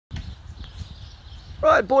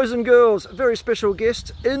Right, boys and girls, a very special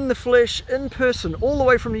guest in the flesh, in person, all the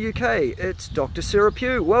way from the UK. It's Dr. Sarah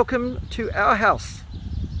Pugh. Welcome to our house.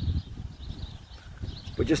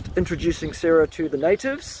 We're just introducing Sarah to the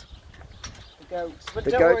natives. The goats. But the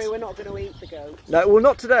don't goats. worry, we're not going to eat the goats. No, well,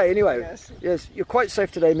 not today anyway. Yes. Yes, you're quite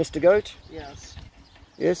safe today, Mr. Goat. Yes.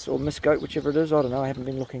 Yes, or Miss Goat, whichever it is. I don't know, I haven't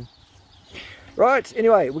been looking. Right,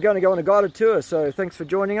 anyway, we're going to go on a guided tour, so thanks for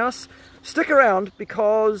joining us. Stick around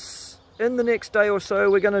because in the next day or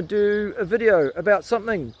so we're going to do a video about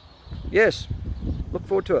something. Yes, look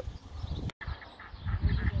forward to it.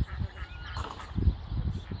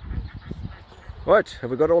 Right,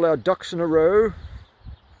 have we got all our ducks in a row?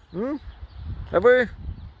 Have we?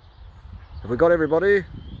 Have we got everybody?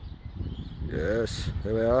 Yes,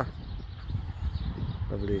 there we are.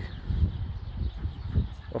 Lovely.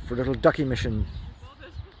 Off for a little ducky mission.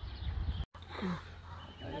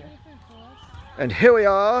 And here we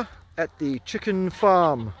are at the chicken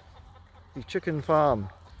farm. The chicken farm.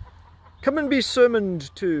 Come and be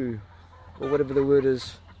sermoned to, or whatever the word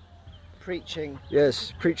is. Preaching.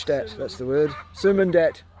 Yes, preached at, that's the word. Sermoned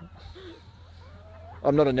at.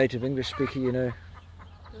 I'm not a native English speaker, you know.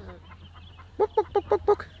 Book, book, book, book,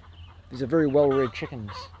 book. These are very well-read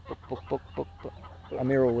chickens. Book, book, book, book, book. I'm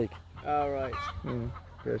here all week. All right.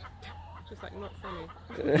 Good. Just like not funny.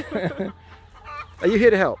 Are you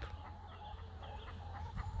here to help?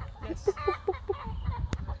 Yes.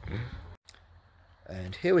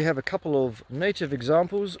 And here we have a couple of native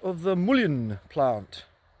examples of the mullein plant,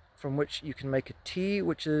 from which you can make a tea,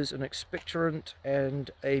 which is an expectorant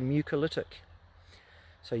and a mucolytic.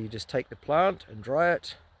 So you just take the plant and dry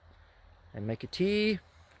it and make a tea,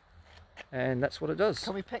 and that's what it does.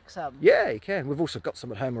 Can we pick some? Yeah, you can. We've also got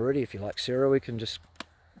some at home already, if you like, Sarah. We can just...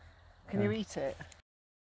 Can you eat it?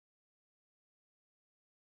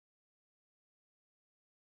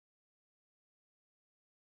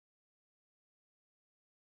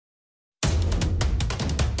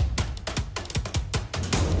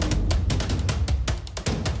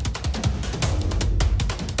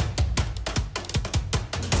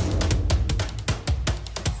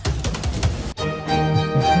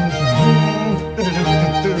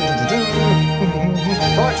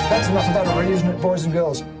 Right, that's enough of that already, isn't it, boys and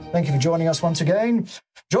girls? Thank you for joining us once again.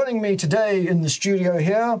 Joining me today in the studio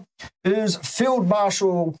here is Field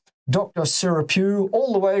Marshal Dr. Sarah Pugh,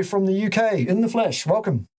 all the way from the UK, in the flesh.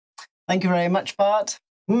 Welcome. Thank you very much, Bart.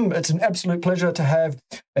 It's an absolute pleasure to have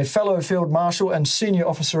a fellow Field Marshal and Senior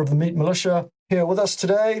Officer of the Meat Militia here with us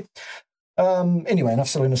today. Anyway, enough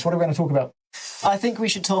silliness. What are we going to talk about? I think we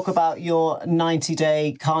should talk about your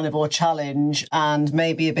 90-day carnivore challenge and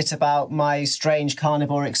maybe a bit about my strange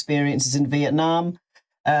carnivore experiences in Vietnam.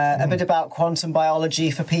 A bit about quantum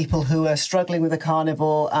biology for people who are struggling with a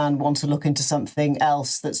carnivore and want to look into something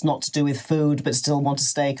else that's not to do with food but still want to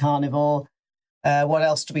stay carnivore. What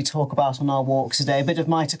else do we talk about on our walks today? A bit of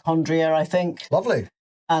mitochondria, I think. Lovely.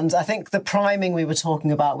 And I think the priming we were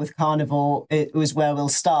talking about with carnivore, it was where we'll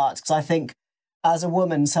start, because I think as a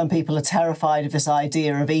woman, some people are terrified of this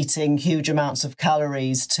idea of eating huge amounts of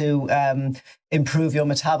calories to improve your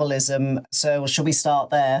metabolism. So shall we start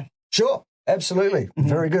there? Sure, absolutely.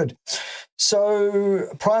 Very good. So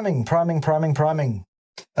priming. Well,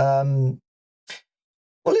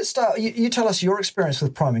 let's start. You tell us your experience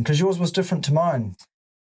with priming, because yours was different to mine.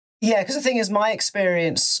 Yeah, because the thing is, my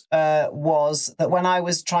experience was that when I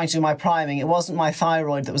was trying to do my priming, it wasn't my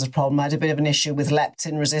thyroid that was a problem. I had a bit of an issue with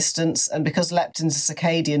leptin resistance. And because leptin's a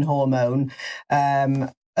circadian hormone,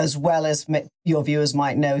 as well as your viewers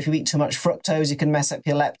might know, if you eat too much fructose, you can mess up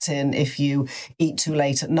your leptin. If you eat too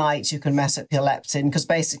late at night, you can mess up your leptin, because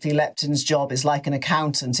basically leptin's job is like an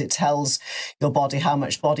accountant. It tells your body how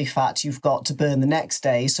much body fat you've got to burn the next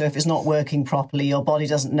day. So if it's not working properly, your body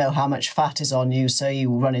doesn't know how much fat is on you, so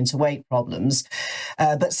you run into weight problems.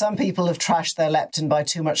 But some people have trashed their leptin by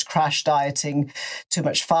too much crash dieting, too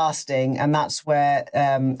much fasting, and that's where,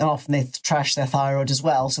 and often they trash their thyroid as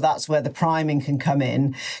well. So that's where the priming can come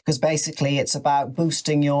in, because basically it's about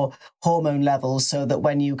boosting your hormone levels so that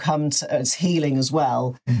when you come to, it's healing as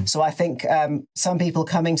well. So I think some people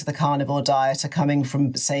coming to the carnivore diet are coming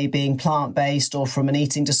from, say, being plant-based or from an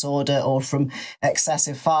eating disorder or from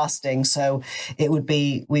excessive fasting. So it would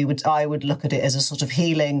be, I would look at it as a sort of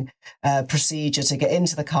healing procedure to get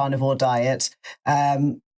into the carnivore diet.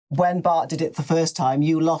 When Bart did it the first time,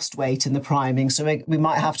 you lost weight in the priming, so we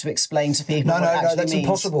might have to explain to people what it actually that's means.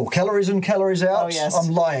 Impossible. Calories in, calories out. Oh, yes.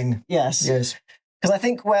 I'm lying. Yes. Yes. Because I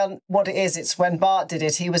think what it is, it's when Bart did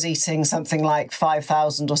it, he was eating something like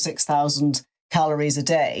 5,000 or 6,000 calories a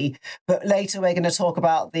day. But later we're going to talk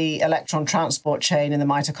about the electron transport chain in the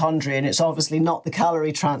mitochondria, and it's obviously not the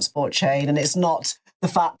calorie transport chain, and it's not the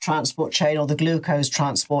fat transport chain or the glucose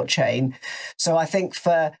transport chain. So I think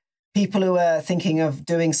for people who are thinking of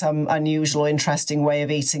doing some unusual, interesting way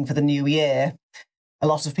of eating for the new year, a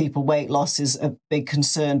lot of people, weight loss is a big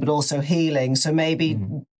concern, but also healing. So maybe,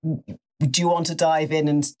 do you want to dive in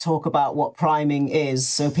and talk about what priming is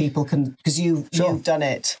so people can, because you've done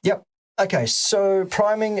it. Yep. Okay, so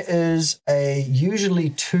priming is a usually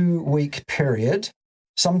 2-week period,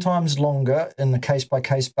 sometimes longer in the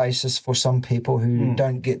case-by-case basis for some people who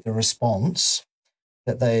don't get the response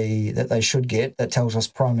that they should get that tells us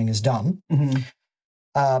priming is done.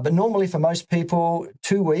 But normally for most people,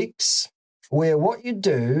 2 weeks, where what you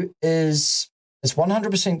do is it's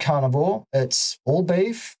 100% carnivore, it's all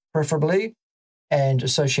beef, preferably, and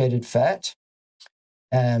associated fat.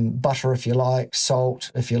 Butter if you like,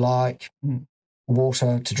 salt if you like,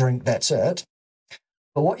 water to drink, that's it.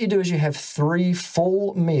 But what you do is you have 3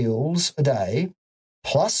 full meals a day,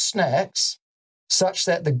 plus snacks, such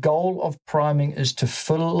that the goal of priming is to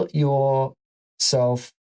fill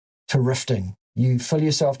yourself to rifting. You fill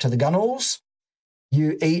yourself to the gunnels,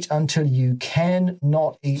 you eat until you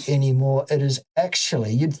cannot eat anymore. It is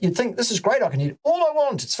actually, you'd think this is great, I can eat all I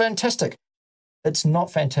want, it's fantastic. It's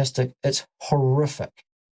not fantastic, it's horrific.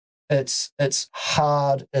 It's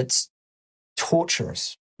hard, it's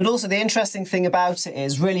torturous. But also the interesting thing about it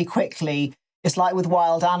is, really quickly, it's like with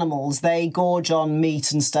wild animals, they gorge on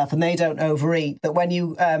meat and stuff and they don't overeat. But when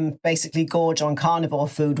you basically gorge on carnivore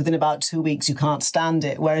food, within about 2 weeks, you can't stand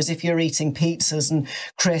it. Whereas if you're eating pizzas and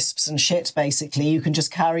crisps and shit, basically, you can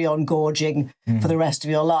just carry on gorging for the rest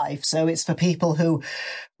of your life. So it's for people who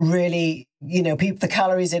really, you know, the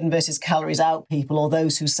calories in versus calories out people, or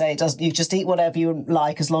those who say you just eat whatever you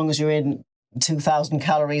like as long as you're in 2,000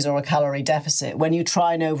 calories or a calorie deficit. When you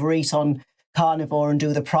try and overeat on carnivore and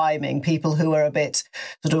do the priming, people who are a bit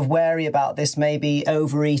sort of wary about this, maybe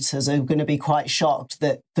overeaters, are going to be quite shocked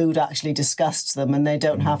that food actually disgusts them and they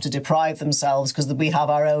don't have to deprive themselves, because we have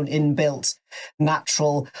our own inbuilt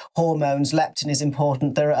natural hormones. Leptin is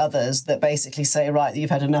important. There are others that basically say, right, you've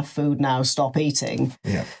had enough food now, stop eating.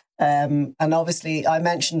 Yeah. And obviously I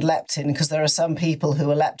mentioned leptin because there are some people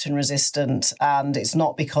who are leptin resistant, and it's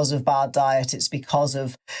not because of bad diet, it's because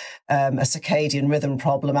of a circadian rhythm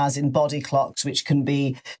problem, as in body clocks, which can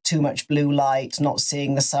be too much blue light, not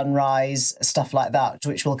seeing the sunrise, stuff like that,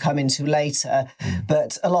 which we'll come into later.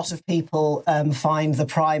 But a lot of people find the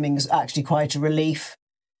priming is actually quite a relief,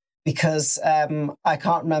 because I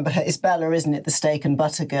can't remember her, it's Bella, isn't it, the steak and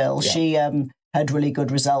butter girl? Yeah. She had really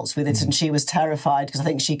good results with it, and she was terrified because I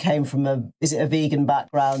think she came from a vegan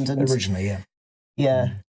background, and Originally, yeah.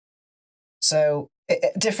 So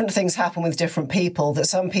different things happen with different people. That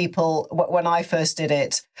some people, when I first did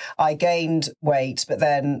it, I gained weight, but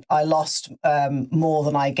then I lost more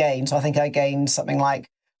than I gained. So I think I gained something like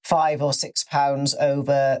 5 or 6 pounds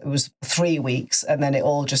over, it was 3 weeks, and then it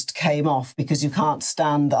all just came off because you can't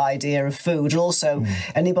stand the idea of food. And also,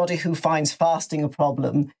 anybody who finds fasting a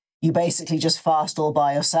problem, you basically just fast all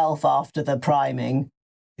by yourself after the priming.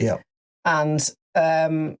 Yeah. And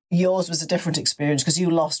yours was a different experience because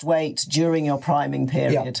you lost weight during your priming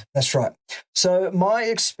period. Yeah, that's right. So my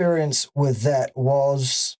experience with that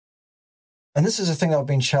was, and this is a thing I've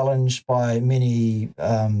been challenged by many,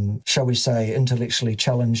 shall we say, intellectually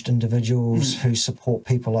challenged individuals who support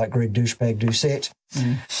people like Greg Douchebag Doucette,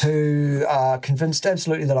 who are convinced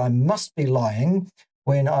absolutely that I must be lying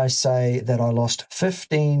when I say that I lost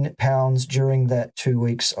 15 pounds during that 2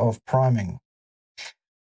 weeks of priming.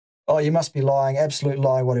 Oh, you must be lying, absolute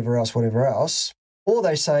lie, whatever else. Or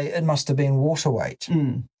they say it must have been water weight.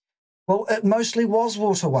 Well, it mostly was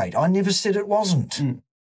water weight. I never said it wasn't.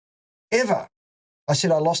 Ever. I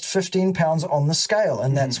said I lost 15 pounds on the scale,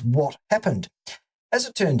 and that's what happened. As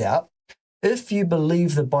it turned out, if you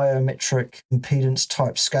believe the biometric impedance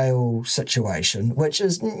type scale situation, which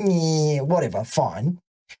is whatever, fine,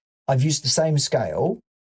 I've used the same scale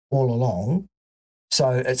all along, so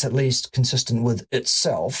it's at least consistent with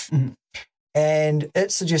itself. And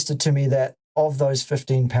it suggested to me that of those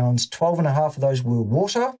 15 pounds, 12.5 of those were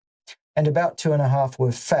water and about 2.5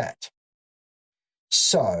 were fat.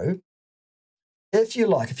 So if you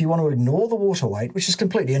like, if you want to ignore the water weight, which is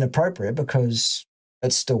completely inappropriate because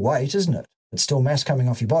it's still weight, isn't it? It's still mass coming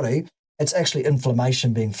off your body. It's actually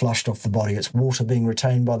inflammation being flushed off the body. It's water being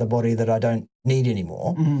retained by the body that I don't need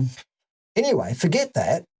anymore. Anyway, forget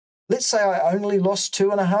that. Let's say I only lost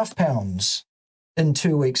 2.5 pounds in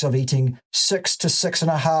 2 weeks of eating 6,000 to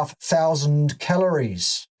 6,500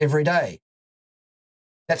 calories every day.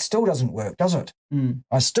 That still doesn't work, does it?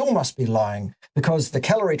 I still must be lying, because the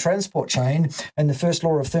calorie transport chain and the first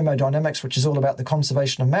law of thermodynamics, which is all about the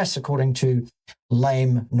conservation of mass, according to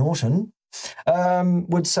lame Norton,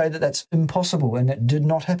 would say that that's impossible, and it did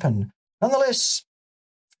not happen. Nonetheless,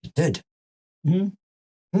 it did.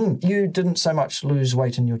 You didn't so much lose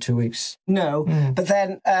weight in your 2 weeks. No, but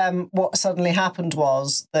then what suddenly happened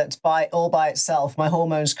was that all by itself, my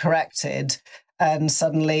hormones corrected, and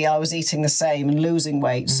suddenly I was eating the same and losing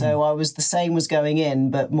weight. So the same was going in,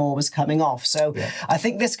 but more was coming off. So I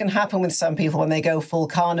think this can happen with some people when they go full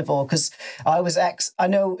carnivore, because I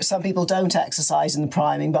know some people don't exercise in the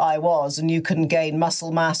priming, but I was, and you can gain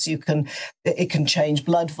muscle mass, it can change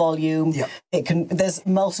blood volume. There's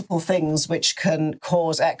multiple things which can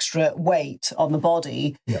cause extra weight on the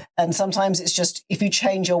body. And sometimes it's just, if you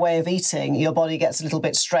change your way of eating, your body gets a little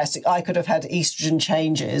bit stressed. I could have had estrogen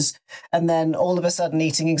changes, and then all of a sudden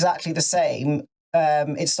eating exactly the same,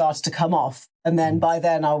 it started to come off. And then by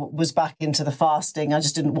then I was back into the fasting. I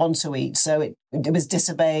just didn't want to eat. So it was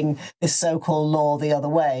disobeying this so-called law the other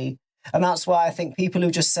way. And that's why I think people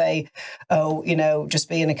who just say, oh, just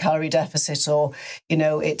be in a calorie deficit, or,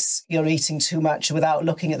 you're eating too much, without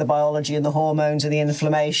looking at the biology and the hormones and the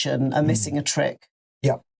inflammation, are missing a trick.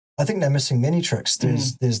 Yeah. I think they're missing many tricks.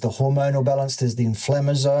 There's the hormonal balance, there's the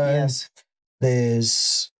inflammasome,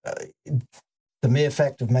 there's the mere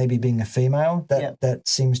fact of maybe being a female, that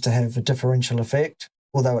seems to have a differential effect,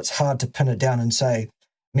 although it's hard to pin it down and say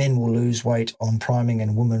men will lose weight on priming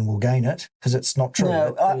and women will gain it, because it's not true.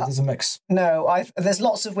 No, there's a mix. No, there's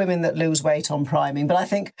lots of women that lose weight on priming, but I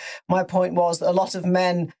think my point was that a lot of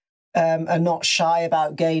men are not shy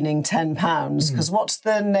about gaining 10 pounds, because what's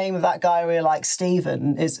the name of that guy I really like,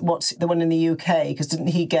 Stephen, what's the one in the UK, because didn't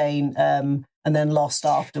he gain and then lost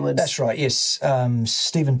afterwards? That's right, yes.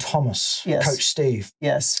 Stephen Thomas, Coach Steve.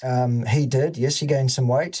 Yes. He did, yes, he gained some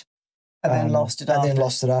weight. And then lost it after. And then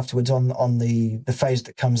lost it afterwards on the phase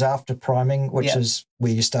that comes after priming, which is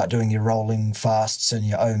where you start doing your rolling fasts and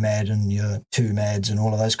your OMAD and your 2MADs and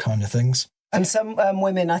all of those kind of things. And some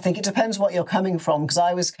women, I think it depends what you're coming from, because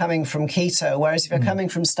I was coming from keto, whereas if you're coming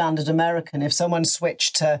from standard American, if someone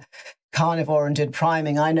switched to carnivore and did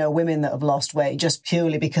priming, I know women that have lost weight just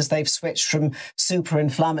purely because they've switched from super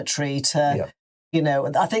inflammatory to,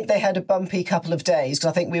 I think they had a bumpy couple of days,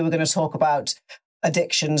 because I think we were going to talk about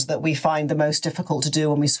addictions that we find the most difficult to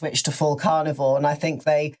do when we switch to full carnivore. And I think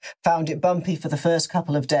they found it bumpy for the first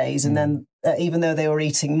couple of days. And then even though they were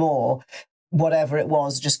eating more, whatever it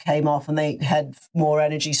was just came off, and they had more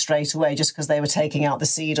energy straight away, just because they were taking out the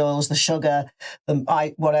seed oils, the sugar,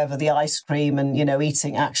 the ice cream, and,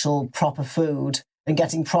 eating actual proper food and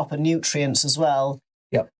getting proper nutrients as well.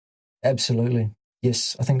 Yep, absolutely.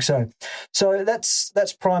 Yes, I think so. So that's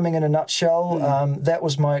priming in a nutshell. That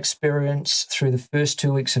was my experience through the first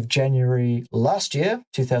 2 weeks of January last year,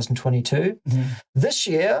 2022. This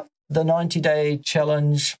year, the 90-day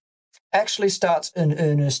challenge actually starts in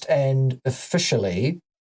earnest and officially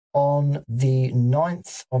on the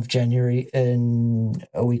 9th of January, in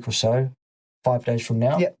a week or so, 5 days from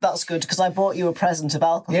now. Yeah, that's good, because I bought you a present of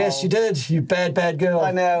alcohol. Yes, you did. You bad, bad girl.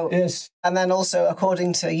 I know. Yes. And then also,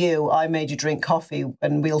 according to you, I made you drink coffee,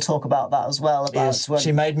 and we'll talk about that as well. Yes,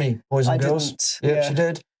 she made me, boys and girls. Yeah, she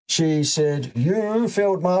did. She said, you,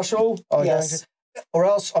 Field Marshal, are going to... or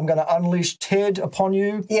else I'm going to unleash Ted upon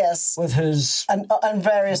you. Yes. With his... And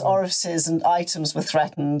various orifices and items were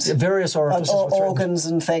threatened. Various orifices were threatened. Organs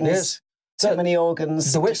and things. Yes. So many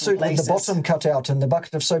organs. The wetsuit with the bottom cut out and the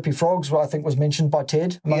bucket of soapy frogs, I think, was mentioned by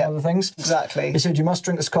Ted, among other things. Exactly. He said, you must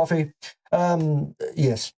drink this coffee.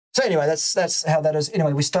 Yes. So anyway, that's how that is.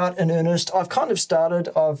 Anyway, we start in earnest. I've kind of started.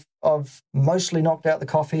 I've mostly knocked out the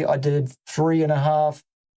coffee. I did 3.5,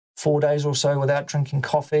 4 days or so without drinking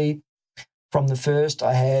coffee. From the first,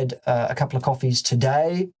 I had a couple of coffees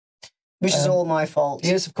today. Which is all my fault.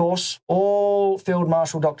 Yes, of course. All Field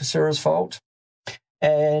Marshal Dr. Sarah's fault.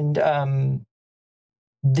 And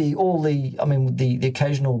the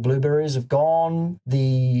occasional blueberries have gone.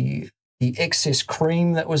 The excess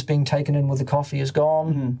cream that was being taken in with the coffee is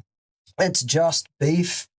gone. It's just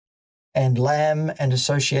beef and lamb and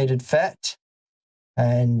associated fat.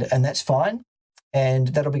 And that's fine. And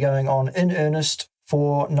that'll be going on in earnest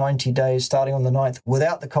for 90 days, starting on the 9th,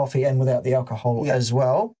 without the coffee and without the alcohol as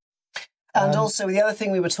well. And also, the other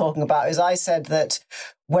thing we were talking about is I said that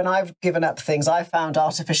when I've given up things, I found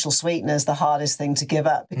artificial sweeteners the hardest thing to give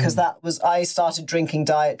up, because I started drinking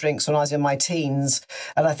diet drinks when I was in my teens.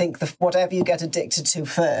 And I think whatever you get addicted to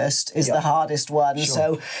first is the hardest one. Sure.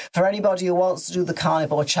 So for anybody who wants to do the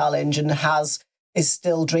carnivore challenge and is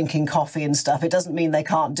still drinking coffee and stuff, it doesn't mean they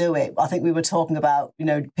can't do it. I think we were talking about,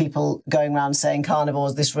 people going around saying carnivore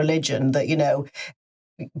is this religion that,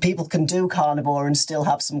 people can do carnivore and still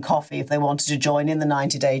have some coffee if they wanted to join in the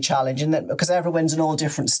 90-day challenge, and that because everyone's in all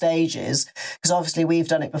different stages, because obviously we've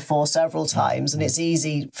done it before several times and it's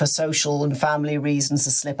easy for social and family reasons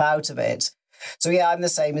to slip out of it. So yeah, I'm the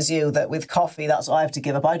same as you, that with coffee, that's what I have to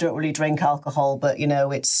give up. I don't really drink alcohol, but you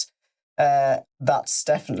know, it's that's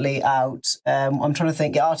definitely out. I'm trying to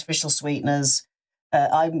think, artificial sweeteners.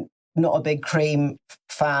 I'm not a big cream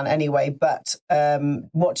fan anyway, but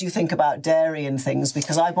what do you think about dairy and things?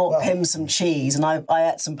 Because I bought Pim some cheese, and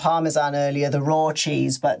I ate some Parmesan earlier, the raw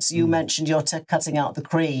cheese, but you mentioned you're cutting out the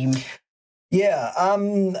cream. Yeah,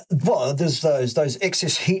 well, there's those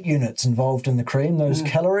excess heat units involved in the cream, those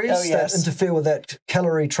calories that interfere with that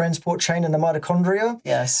calorie transport chain in the mitochondria.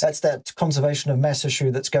 Yes. That's that conservation of mass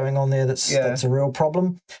issue that's going on there that's a real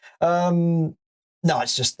problem. No,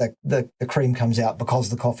 it's just the cream comes out because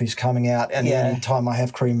the coffee's coming out, and the only time I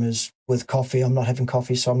have cream is with coffee. I'm not having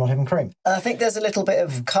coffee, so I'm not having cream. I think there's a little bit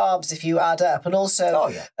of carbs if you add up, and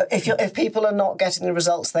also if people are not getting the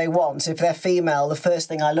results they want, if they're female, the first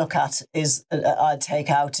thing I look at is I'd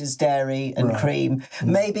take out is dairy and cream.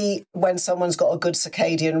 Maybe when someone's got a good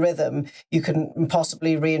circadian rhythm, you can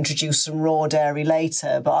possibly reintroduce some raw dairy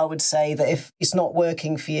later. But I would say that if it's not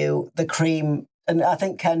working for you, the cream. And I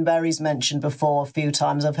think Ken Berry's mentioned before a few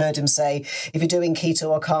times, I've heard him say, if you're doing keto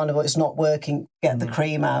or carnivore, it's not working, get the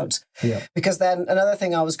cream out. Yeah. Because then another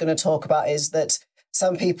thing I was going to talk about is that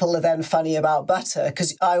some people are then funny about butter,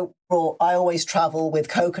 because I always travel with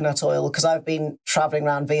coconut oil, because I've been traveling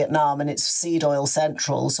around Vietnam and it's seed oil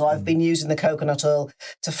central. So I've been using the coconut oil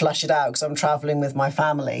to flush it out because I'm traveling with my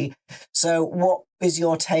family. So what is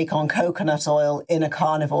your take on coconut oil in a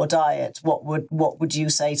carnivore diet? What would you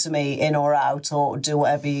say to me, in or out, or do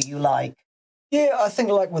whatever you like? Yeah, I think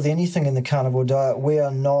like with anything in the carnivore diet, we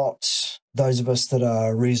are not, those of us that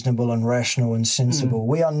are reasonable and rational and sensible,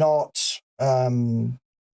 we are not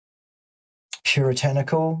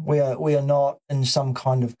puritanical. We are not in some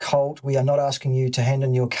kind of cult. We are not asking you to hand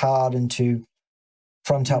in your card and to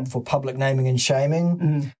front up for public naming and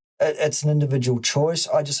shaming. It's an individual choice.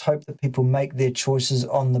 I just hope that people make their choices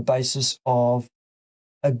on the basis of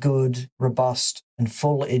a good, robust and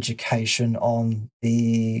full education on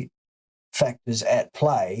the factors at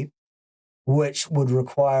play, which would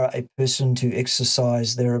require a person to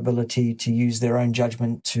exercise their ability to use their own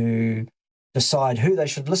judgment to decide who they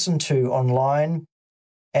should listen to online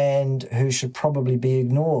and who should probably be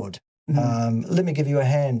ignored. Let me give you a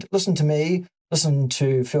hand. Listen to me. Listen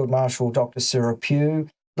to Field Marshal Dr Sarah Pugh.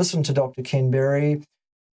 Listen to Dr Ken Berry,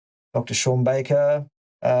 Dr Sean Baker,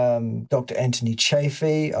 Dr Anthony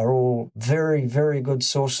Chafee are all very, very good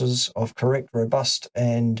sources of correct, robust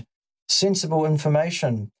and sensible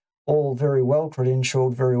information. All very well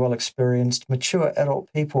credentialed, very well experienced, mature adult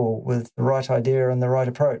people with the right idea and the right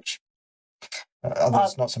approach.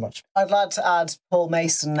 Others, not so much. I'd like to add Paul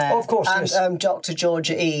Mason there. Oh, of course, and, yes. Dr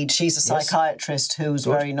Georgia Eade, she's a psychiatrist who's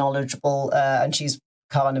very knowledgeable, and she's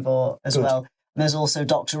carnivore as well. And there's also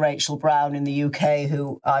Dr Rachel Brown in the UK,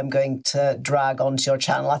 who I'm going to drag onto your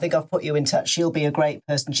channel. I think I've put you in touch. She'll be a great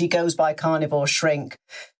person. She goes by Carnivore Shrink,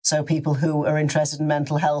 so people who are interested in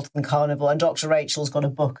mental health and carnivore. And Dr Rachel's got a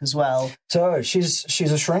book as well. So she's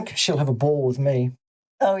a shrink. She'll have a ball with me.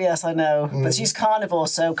 Oh, yes, I know. But she's carnivore,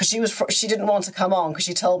 so, because she didn't want to come on because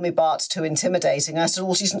she told me Bart's too intimidating. I said,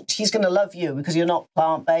 well, he's going to love you because you're not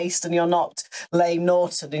plant-based and you're not Lane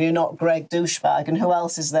Norton and you're not Greg Douchebag. And who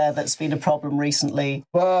else is there that's been a problem recently?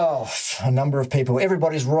 Well, a number of people.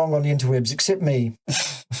 Everybody's wrong on the interwebs except me,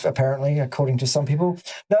 apparently, according to some people.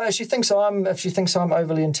 No, if she thinks I'm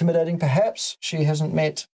overly intimidating, perhaps she hasn't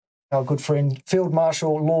met our good friend, Field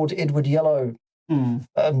Marshal Lord Edward Yellow,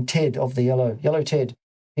 Ted of the Yellow Ted.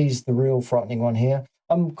 He's the real frightening one here.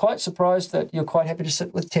 I'm quite surprised that you're quite happy to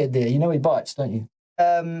sit with Ted there. You know he bites, don't you?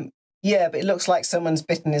 Yeah, but it looks like someone's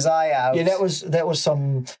bitten his eye out. Yeah, that was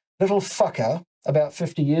some little fucker about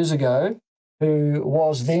 50 years ago who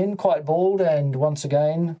was then quite bald and once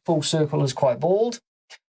again, full circle, is quite bald.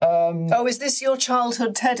 Is this your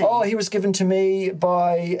childhood Teddy? Oh, he was given to me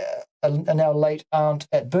by a now late aunt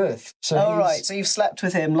at birth. So right. So you've slept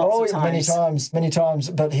with him lots of times? Many times,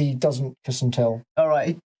 but he doesn't kiss and tell. All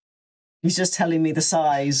right. He's just telling me the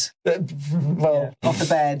size. Of the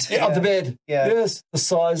bed. Yeah, of the bed. Yeah. Yes, the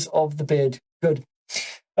size of the bed. Good.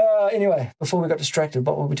 Anyway, before we got distracted,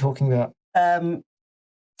 what were we talking about?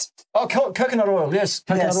 Coconut oil. Yes,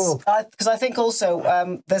 coconut oil. Because I think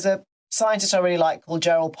also there's a scientist I really like called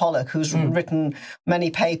Gerald Pollack, who's written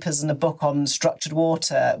many papers and a book on structured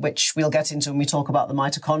water, which we'll get into when we talk about the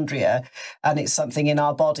mitochondria. And it's something in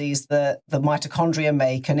our bodies that the mitochondria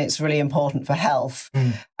make, and it's really important for health.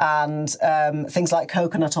 And things like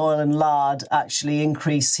coconut oil and lard actually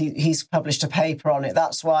increase. He's published a paper on it.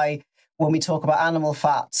 That's why when we talk about animal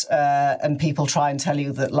fat and people try and tell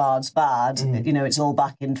you that lard's bad, you know, it's all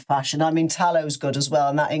back in fashion. I mean, tallow's good as well,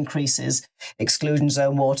 and that increases exclusion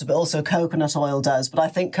zone water, but also coconut oil does. But I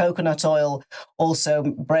think coconut oil also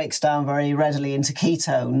breaks down very readily into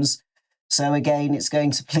ketones. So again, it's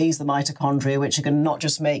going to please the mitochondria, which are going to not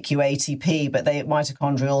just make you ATP, but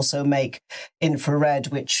mitochondria also make infrared,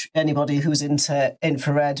 which anybody who's into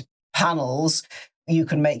infrared panels, you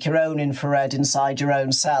can make your own infrared inside your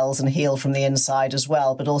own cells and heal from the inside as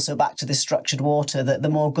well. But also back to this structured water, that the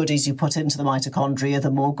more goodies you put into the mitochondria,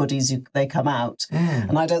 the more goodies they come out.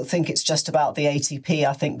 And I don't think it's just about the ATP.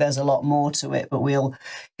 I think there's a lot more to it, but we'll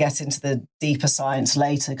get into the deeper science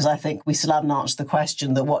later, because I think we still haven't answered the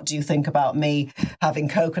question that what do you think about me having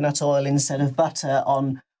coconut oil instead of butter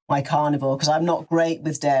on my carnivore, because I'm not great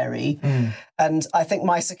with dairy. And I think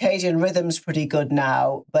my circadian rhythm's pretty good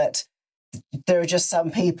now, but there are just some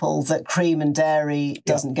people that cream and dairy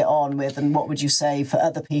doesn't get on with. And what would you say for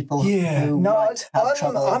other people who might have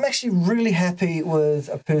trouble? I'm actually really happy with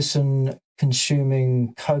a person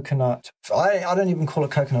consuming coconut. I don't even call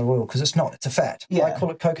it coconut oil, because it's not. It's a fat. I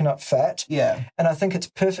call it coconut fat. And I think it's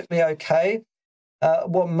perfectly okay.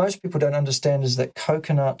 What most people don't understand is that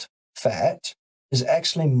coconut fat is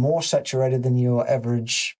actually more saturated than your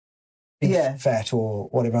average beef fat or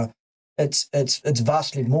whatever. It's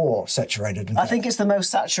vastly more saturated. I think it's the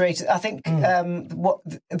most saturated. I think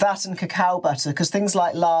that and cacao butter, because things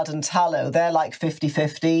like lard and tallow, they're like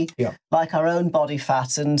 50-50, like our own body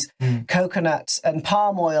fat. And coconut and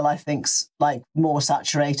palm oil, I think's like more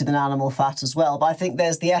saturated than animal fat as well. But I think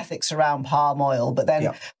there's the ethics around palm oil. But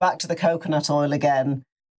then back to the coconut oil again.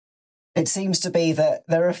 It seems to be that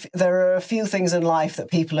there are a few things in life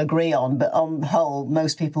that people agree on, but on the whole,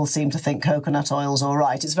 most people seem to think coconut oil's all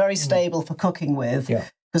right. It's very stable for cooking with.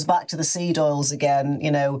 Because back to the seed oils again,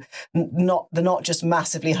 you know, they're not just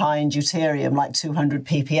massively high in deuterium, like 200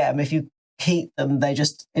 ppm. If you heat them, they're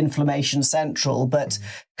just inflammation central. But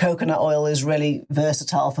coconut oil is really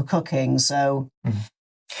versatile for cooking. So,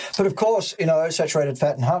 but of course, you know, saturated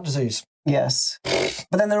fat and heart disease. Yes.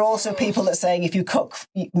 But then there are also people that saying if you cook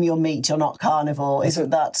your meat, you're not carnivore.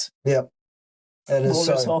 Isn't that that is what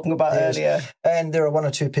we were talking about earlier? And there are one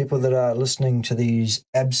or two people that are listening to these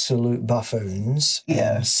absolute buffoons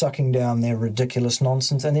and sucking down their ridiculous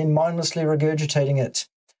nonsense and then mindlessly regurgitating it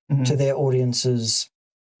to their audiences,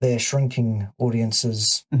 their shrinking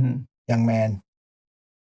audiences. Young man.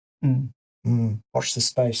 Watch this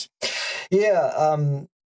space.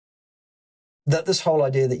 That this whole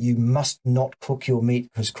idea that you must not cook your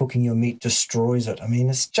meat because cooking your meat destroys it. I mean,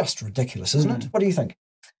 it's just ridiculous, isn't it? What do you think?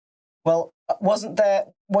 Well, wasn't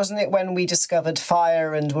it when we discovered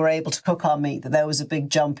fire and were able to cook our meat that there was a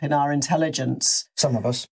big jump in our intelligence? Some of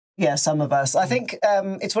us. Yeah, some of us. I think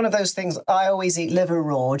it's one of those things. I always eat liver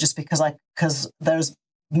raw just because there's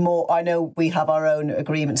more. I know we have our own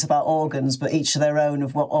agreements about organs, but each of their own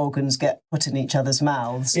of what organs get put in each other's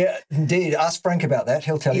mouths. Yeah, indeed. Ask Frank about that.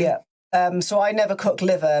 He'll tell you. Yeah. So I never cook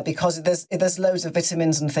liver because there's loads of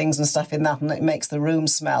vitamins and things and stuff in that, and it makes the room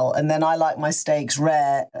smell. And then I like my steaks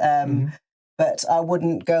rare, but I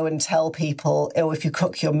wouldn't go and tell people, oh, if you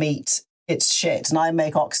cook your meat, it's shit. And I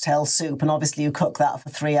make oxtail soup, and obviously you cook that for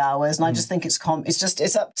 3 hours. And I just think it's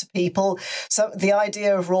up to people. So the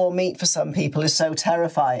idea of raw meat for some people is so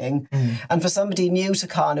terrifying. And for somebody new to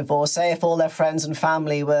carnivore, say if all their friends and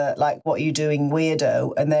family were like, what are you doing,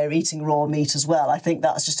 weirdo? And they're eating raw meat as well. I think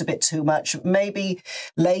that's just a bit too much. Maybe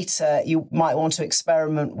later you might want to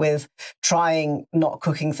experiment with trying not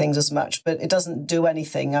cooking things as much, but it doesn't do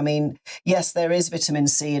anything. I mean, yes, there is vitamin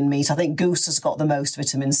C in meat. I think goose has got the most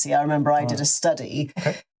vitamin C. I remember I did a study,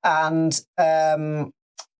 and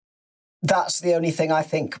that's the only thing I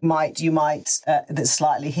think that's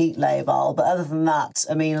slightly heat labile. But other than that,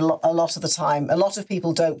 I mean, a lot of the time, a lot of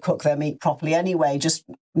people don't cook their meat properly anyway, just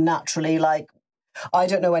naturally. Like, I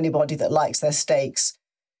don't know anybody that likes their steaks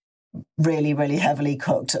really, really heavily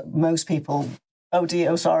cooked. Most people, apologies.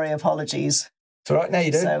 It's all right, now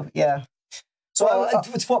you do. So, yeah. So well,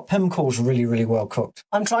 it's what Pim calls really, really well cooked.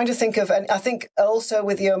 I'm trying to think of, and I think also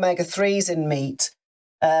with the omega-3s in meat,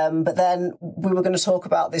 but then we were going to talk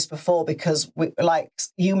about this before because, like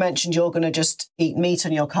you mentioned, you're going to just eat meat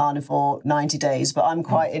on your carnivore 90 days, but I'm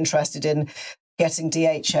quite interested in getting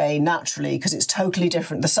DHA naturally because it's totally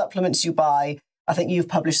different. The supplements you buy I think you've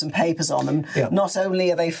published some papers on them. Yeah. Not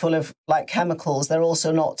only are they full of like chemicals, they're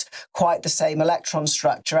also not quite the same electron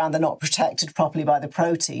structure, and they're not protected properly by the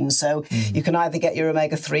protein. So you can either get your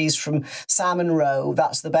omega-3s from salmon roe,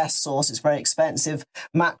 that's the best source, it's very expensive,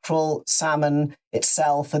 mackerel, salmon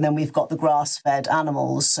itself, and then we've got the grass-fed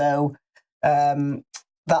animals. So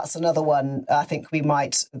that's another one I think we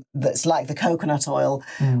might, that's like the coconut oil.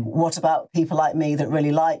 What about people like me that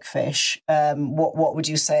really like fish? What would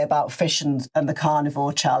you say about fish and the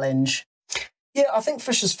carnivore challenge? Yeah, I think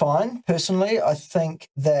fish is fine, personally. I think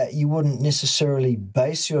that you wouldn't necessarily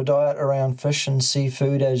base your diet around fish and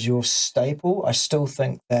seafood as your staple. I still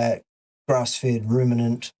think that grass-fed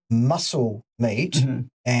ruminant muscle meat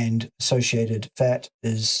and associated fat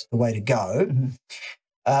is the way to go.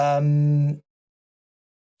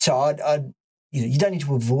 So I'd you don't need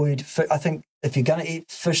to avoid fish. I think if you're going to eat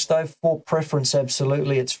fish, though, for preference,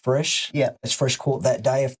 absolutely, it's fresh. Yeah. It's fresh caught that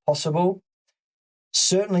day if possible.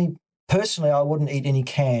 Certainly, personally, I wouldn't eat any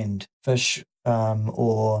canned fish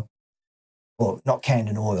or not canned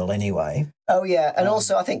in oil anyway. Oh, yeah. And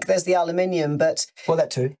also, I think there's the aluminium, but... Well,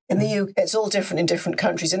 that too. In the it's all different in different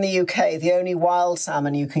countries. In the UK, the only wild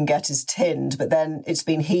salmon you can get is tinned, but then it's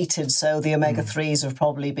been heated, so the omega-3s have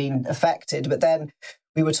probably been affected. But then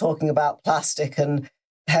we were talking about plastic and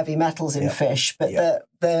heavy metals in fish, but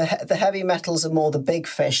the heavy metals are more the big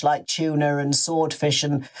fish like tuna and swordfish,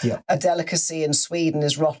 and a delicacy in Sweden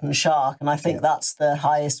is rotten shark, and I think that's the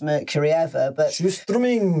highest mercury ever. But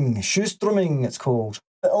Surströmming, it's called.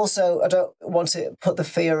 But also, I don't want to put the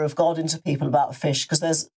fear of God into people about fish, because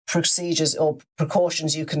there's procedures or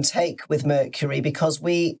precautions you can take with mercury, because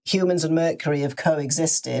we humans and mercury have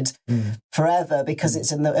coexisted forever because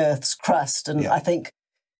it's in the Earth's crust, and I think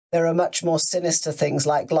there are much more sinister things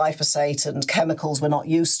like glyphosate and chemicals we're not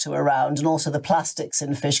used to around, and also the plastics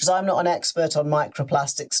in fish. Because I'm not an expert on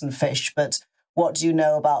microplastics in fish, but what do you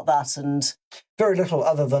know about that? And very little,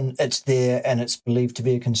 other than it's there and it's believed to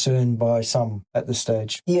be a concern by some at this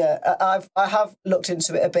stage. Yeah, I have looked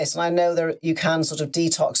into it a bit, and I know you can sort of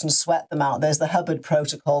detox and sweat them out. There's the Hubbard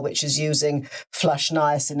protocol, which is using flush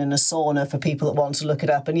niacin in a sauna for people that want to look it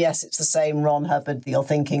up. And yes, it's the same Ron Hubbard that you're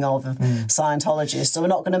thinking of Scientologists. So we're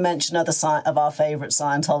not going to mention other of our favourite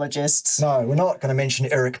Scientologists. No, we're not going to mention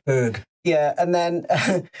Eric Berg. Yeah, and then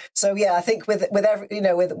so yeah, I think with every,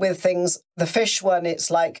 with things, the fish one, it's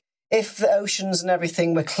like, if the oceans and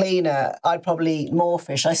everything were cleaner, I'd probably eat more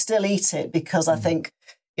fish. I still eat it because I think,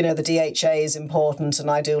 the DHA is important, and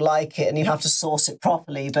I do like it, and you have to source it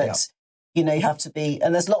properly. But, you have to be,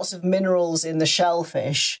 and there's lots of minerals in the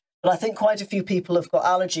shellfish. But I think quite a few people have got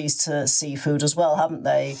allergies to seafood as well, haven't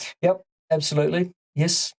they? Yep, absolutely.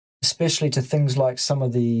 Yes. Especially to things like some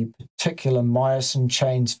of the particular myosin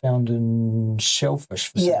chains found in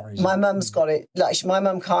shellfish for some reason. My mum's got it. Like, my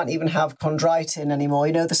mum can't even have chondroitin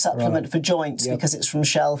anymore, the supplement for joints, because it's from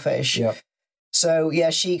shellfish. Yep. So,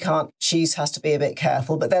 yeah, she can't, she has to be a bit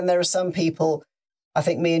careful. But then there are some people, I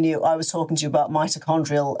think me and you, I was talking to you about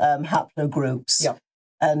mitochondrial haplogroups. Yep.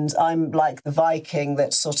 And I'm like the Viking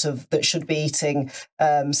that should be eating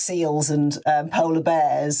seals and polar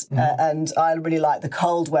bears. And I really like the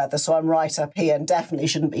cold weather. So I'm right up here and definitely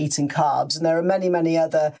shouldn't be eating carbs. And there are many, many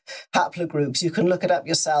other haplogroups. You can look it up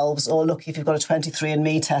yourselves, or look, if you've got a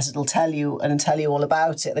 23andMe test, it'll tell you all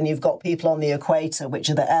about it. Then you've got people on the equator, which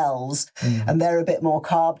are the L's, and they're a bit more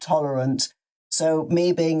carb tolerant. So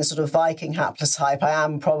me being a sort of Viking haplotype, I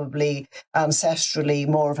am probably ancestrally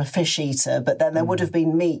more of a fish eater, but then there would have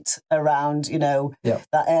been meat around,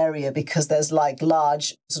 that area, because there's like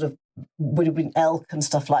large would have been elk and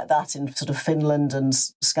stuff like that in sort of Finland and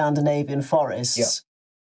Scandinavian forests.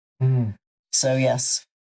 So yes.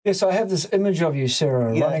 Yes, I have this image of you,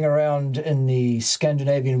 Sarah, running around in the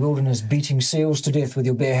Scandinavian wilderness, beating seals to death with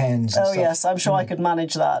your bare hands. And stuff. Yes, I'm sure I could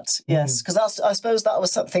manage that. Yes, because I suppose that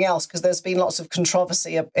was something else, because there's been lots of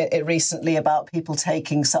controversy recently about people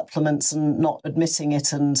taking supplements and not admitting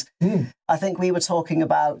it. And I think we were talking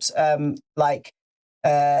about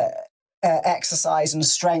exercise and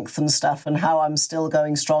strength and stuff, and how I'm still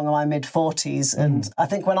going strong in my mid-40s. And I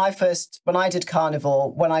think when I did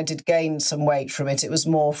carnivore, when I did gain some weight from it, it was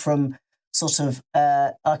more from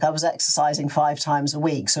like I was exercising 5 times a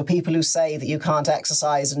week. So people who say that you can't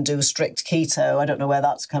exercise and do strict keto, I don't know where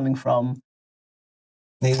that's coming from.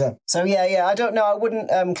 Neither. So yeah, I don't know. I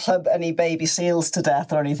wouldn't club any baby seals to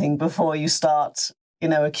death or anything before you start,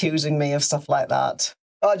 accusing me of stuff like that.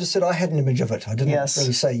 I just said I had an image of it. I didn't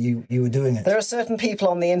really say you were doing it. There are certain people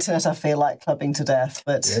on the internet I feel like clubbing to death,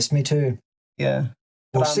 but... Yes, me too. Yeah.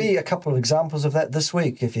 We'll see a couple of examples of that this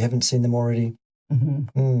week, if you haven't seen them already.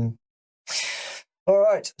 All All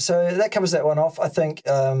right, so that covers that one off. I think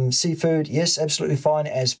seafood, yes, absolutely fine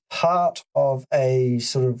as part of a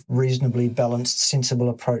sort of reasonably balanced, sensible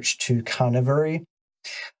approach to carnivory.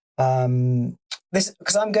 This,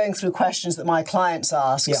 because I'm going through questions that my clients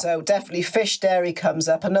ask, Yeah. so definitely fish, dairy comes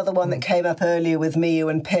up. Another one that came up earlier with Miu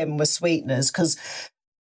and Pim was sweeteners, because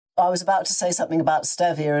I was about to say something about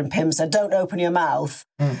stevia and Pim said, don't open your mouth.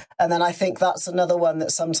 And then I think that's another one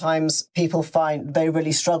that sometimes people find they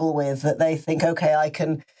really struggle with, that they think, okay, I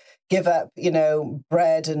can give up, you know,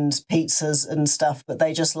 bread and pizzas and stuff, but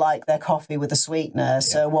they just like their coffee with a sweetener. Yeah.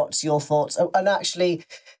 So what's your thoughts? Oh, and actually,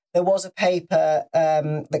 there was a paper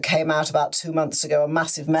that came out about 2 months ago, a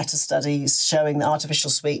massive meta-study showing that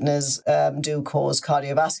artificial sweeteners do cause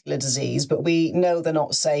cardiovascular disease, but we know they're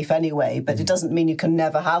not safe anyway, but it doesn't mean you can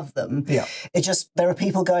never have them. Yeah. It just, there are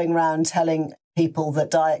people going around telling people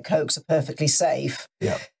that Diet Cokes are perfectly safe.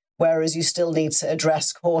 Yeah. Whereas you still need to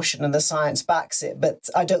address caution and the science backs it. But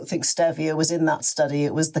I don't think stevia was in that study.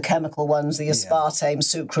 It was the chemical ones, the aspartame,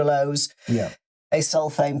 sucralose. Yeah.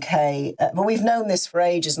 Asulfame K, but we've known this for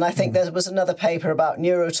ages, and I think there was another paper about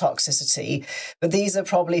neurotoxicity, but these are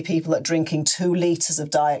probably people that are drinking 2 litres of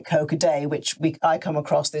Diet Coke a day, which I come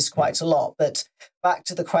across this quite a lot. But back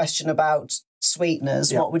to the question about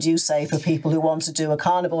sweeteners, what would you say for people who want to do a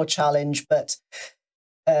carnivore challenge, but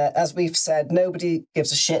as we've said, nobody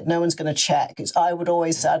gives a shit, no one's going to check. I would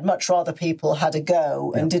always say I'd much rather people had a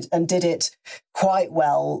go and did it quite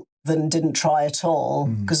well than didn't try at all,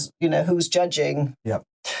 because, you know, who's judging? Yep.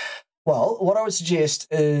 Well, what I would suggest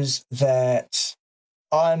is that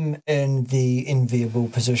I'm in the enviable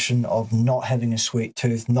position of not having a sweet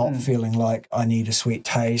tooth, not feeling like I need a sweet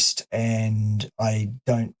taste, and I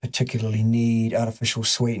don't particularly need artificial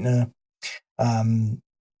sweetener.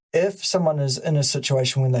 If someone is in a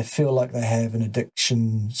situation when they feel like they have an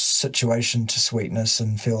addiction situation to sweetness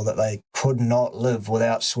and feel that they could not live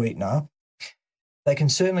without sweetener, they can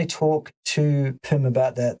certainly talk to Pim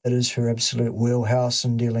about that. That is her absolute wheelhouse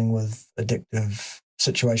in dealing with addictive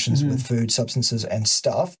situations with food, substances, and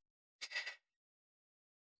stuff.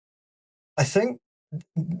 I think,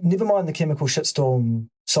 never mind the chemical shitstorm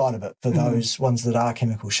side of it, for those ones that are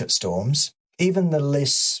chemical shitstorms, even the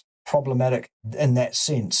less problematic in that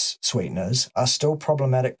sense sweeteners are still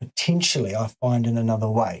problematic potentially, I find, in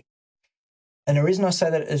another way. And the reason I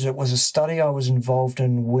say that is it was a study I was involved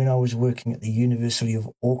in when I was working at the University of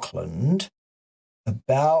Auckland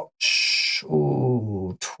about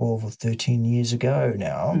 12 or 13 years ago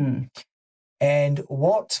now. And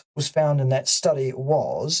what was found in that study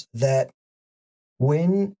was that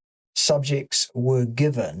when subjects were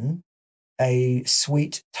given a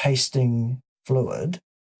sweet tasting fluid,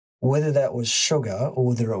 whether that was sugar or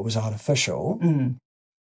whether it was artificial,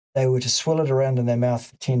 they were to swill it around in their mouth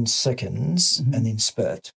for 10 seconds and then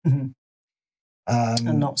spit. And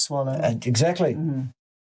not swallow. And exactly.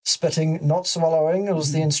 Spitting, not swallowing, it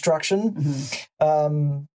was the instruction.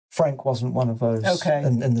 Frank wasn't one of those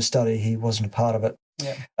in the study. He wasn't a part of it.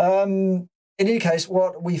 In any case,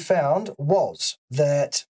 what we found was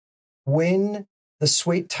that when the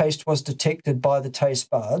sweet taste was detected by the taste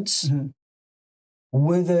buds,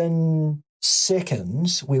 within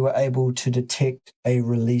seconds, we were able to detect a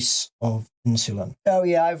release of insulin. Oh,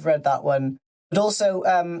 yeah, I've read that one. But also,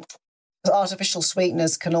 artificial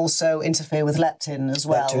sweeteners can also interfere with leptin as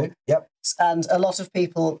well. That too. Yep. And a lot of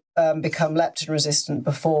people become leptin resistant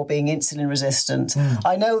before being insulin resistant.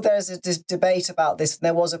 I know there's a debate about this.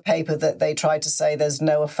 There was a paper that they tried to say there's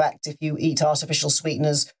no effect if you eat artificial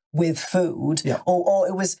sweeteners with food, or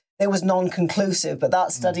it was non-conclusive, but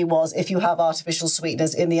that study was if you have artificial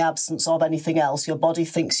sweeteners in the absence of anything else, your body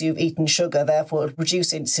thinks you've eaten sugar, therefore it'll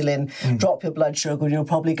produce insulin, drop your blood sugar, and you'll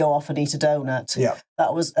probably go off and eat a donut.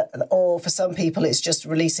 That was, or for some people, it's just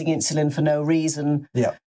releasing insulin for no reason.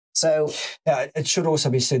 So now, it should also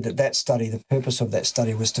be said that that study, the purpose of that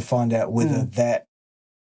study was to find out whether that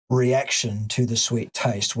reaction to the sweet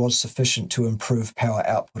taste was sufficient to improve power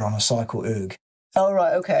output on a cycle erg. Oh,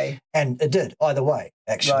 right, okay. And it did, either way,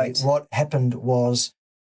 actually. Right. What happened was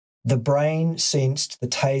the brain sensed the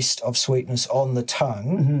taste of sweetness on the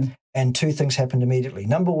tongue, and 2 things happened immediately.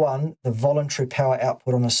 Number 1, the voluntary power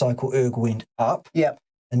output on a cycle erg went up.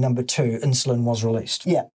 And number 2, insulin was released.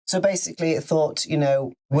 So basically it thought, you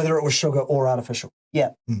know... whether it was sugar or artificial.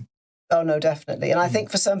 Oh, no, definitely. And I think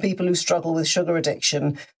for some people who struggle with sugar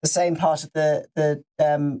addiction, the same part of the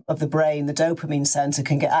brain, the dopamine center,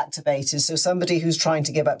 can get activated. So somebody who's trying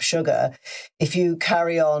to give up sugar, if you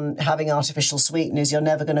carry on having artificial sweeteners, you're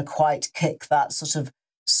never going to quite kick that sort of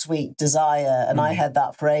sweet desire. And I had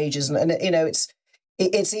that for ages. And you know,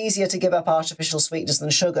 it's easier to give up artificial sweetness than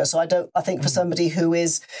sugar. So I think for somebody who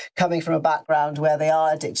is coming from a background where they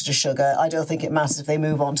are addicted to sugar, I don't think it matters if they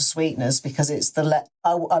move on to sweeteners, because it's I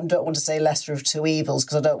don't want to say lesser of two evils,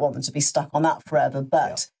 because I don't want them to be stuck on that forever.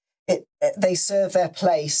 But they serve their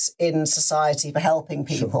place in society for helping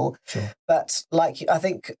people. Sure. But like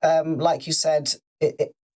you said,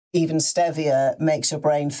 even stevia makes your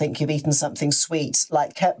brain think you've eaten something sweet,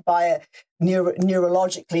 like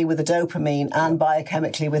neurologically with the dopamine and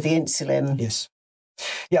biochemically with the insulin. Yes.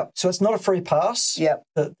 Yeah. So it's not a free pass. Yeah.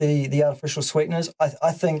 The artificial sweeteners.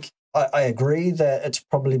 I think I agree that it's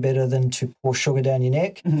probably better than to pour sugar down your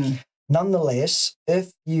neck. Mm-hmm. Nonetheless,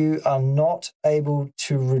 if you are not able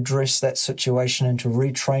to redress that situation and to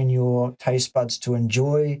retrain your taste buds to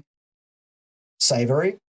enjoy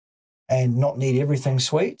savoury and not need everything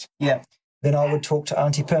sweet, then I would talk to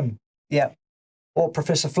Auntie Pim. Yeah. Or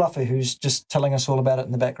Professor Fluffy, who's just telling us all about it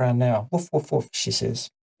in the background now. Woof, woof, woof, she says.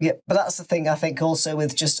 Yeah, but that's the thing, I think, also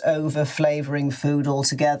with just over-flavouring food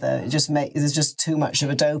altogether. There's just too much of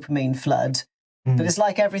a dopamine flood. But it's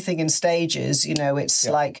like everything in stages, it's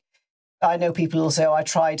like, I know people will say, I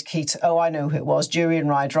tried keto. Oh, I know who it was, Durian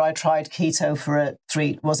Rider. I tried keto for a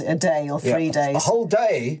day or 3 days? A whole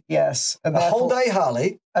day? Yes. And a whole day,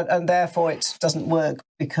 Harley? And therefore it doesn't work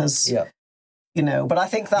because, but I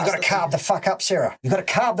think that's... You've got to carb the fuck up, Sarah. You've got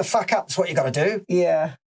to carb the fuck up. That's what you got to do.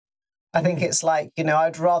 Yeah. I think it's like,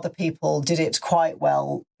 I'd rather people did it quite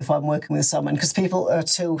well if I'm working with someone, because people are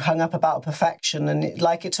too hung up about perfection. And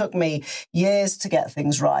it took me years to get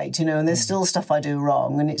things right, and there's still stuff I do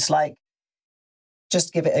wrong. And it's like,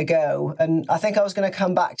 just give it a go. And I think I was going to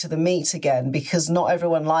come back to the meat again, because not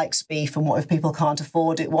everyone likes beef. And what if people can't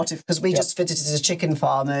afford it? What if, because we just visited a chicken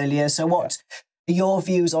farm earlier. So what are your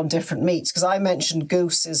views on different meats? Because I mentioned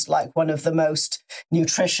goose is like one of the most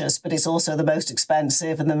nutritious, but it's also the most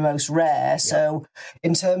expensive and the most rare. So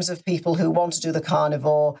in terms of people who want to do the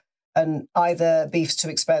carnivore, and either beef's too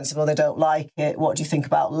expensive or they don't like it, what do you think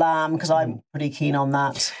about lamb? Because I'm pretty keen on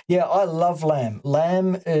that. Yeah, I love lamb.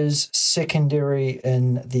 Lamb is secondary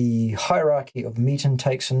in the hierarchy of meat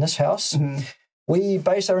intakes in this house. Mm-hmm. We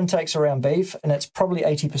base our intakes around beef, and it's probably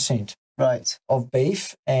 80% of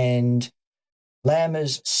beef, and lamb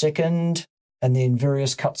is second, and then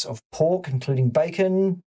various cuts of pork, including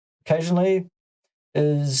bacon, occasionally,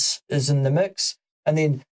 is in the mix. And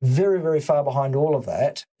then very, very far behind all of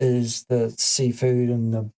that is the seafood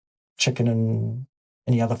and the chicken and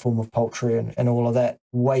any other form of poultry and all of that,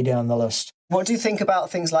 way down the list. What do you think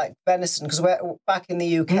about things like venison? Because we're back in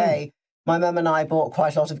the UK, my mum and I bought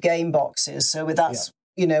quite a lot of game boxes. So with that,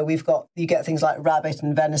 you get things like rabbit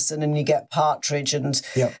and venison, and you get partridge and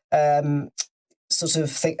sort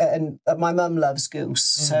of thing. And my mum loves goose.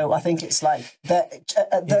 So I think it's like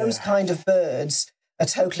those kind of birds are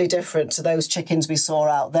totally different to those chickens we saw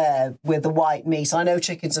out there with the white meat. I know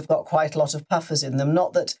chickens have got quite a lot of puffers in them.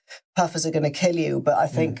 Not that puffers are going to kill you, but I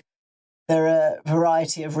think there are a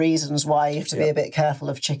variety of reasons why you have to be a bit careful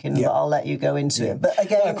of chicken, but I'll let you go into it. But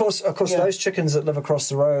again... of course, those chickens that live across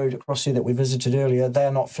the road, across here that we visited earlier, they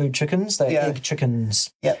are not food chickens, they're egg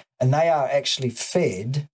chickens. Yep. And they are actually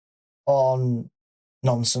fed on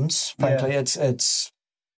nonsense, frankly. It's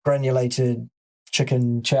granulated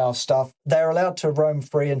chicken chow stuff. They're allowed to roam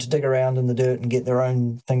free and to dig around in the dirt and get their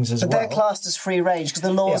own things as well. But they're classed as free range, because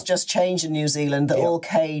the laws just changed in New Zealand that all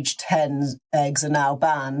caged hen eggs are now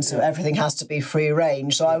banned, so everything has to be free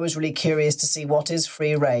range. So I was really curious to see what is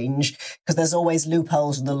free range, because there's always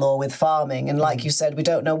loopholes in the law with farming, and like you said, we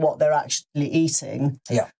don't know what they're actually eating.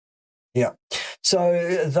 Yeah.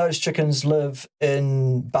 So those chickens live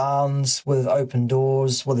in barns with open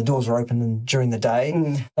doors. Well, the doors are open during the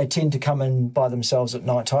day. They tend to come in by themselves at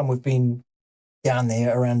night time. We've been down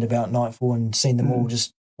there around about nightfall and seen them all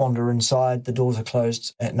just wander inside. The doors are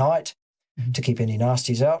closed at night to keep any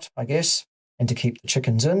nasties out, I guess, and to keep the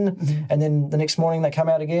chickens in. And then the next morning they come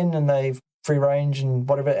out again and they've free range and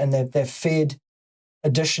whatever, and they're fed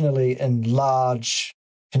additionally in large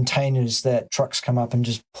containers that trucks come up and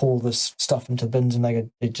just pour this stuff into bins, and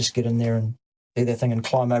they just get in there and do their thing and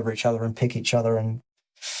climb over each other and peck each other. And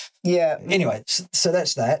anyway, so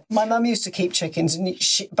that's that. My mum used to keep chickens, and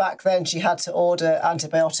back then she had to order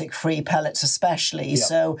antibiotic-free pellets especially.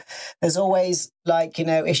 So there's always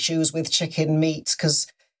issues with chicken meat, because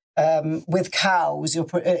with cows,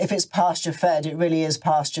 if it's pasture-fed, it really is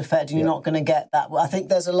pasture-fed, and you're not going to get that. I think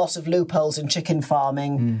there's a lot of loopholes in chicken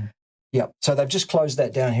farming. Yeah, so they've just closed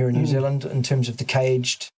that down here in New Zealand in terms of the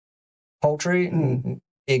caged poultry.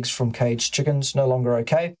 eggs from caged chickens, no longer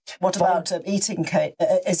okay. What about eating cage?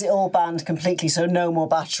 Is it all banned completely? So no more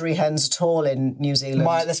battery hens at all in New Zealand?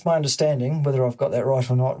 That's my understanding. Whether I've got that right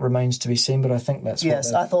or not remains to be seen, but I think that's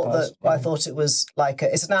yes, what I thought it was like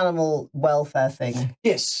it's an animal welfare thing.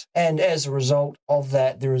 Yes, and as a result of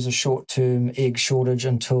that, there is a short-term egg shortage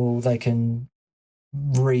until they can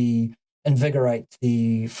reinvigorate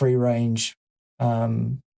the free-range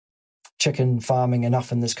chicken farming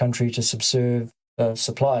enough in this country to subserve the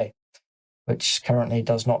supply, which currently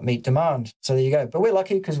does not meet demand. So there you go. But we're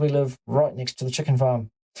lucky because we live right next to the chicken farm.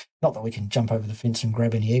 Not that we can jump over the fence and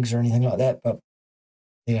grab any eggs or anything like that, but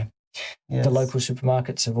yeah, yes. The local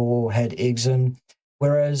supermarkets have all had eggs in,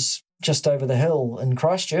 whereas just over the hill in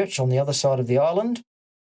Christchurch on the other side of the island,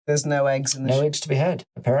 there's no eggs in the no eggs to be had,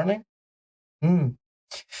 apparently.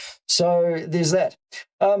 So there's that.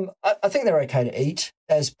 I think they're okay to eat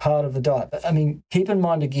as part of the diet. But I mean, keep in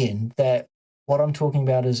mind again that what I'm talking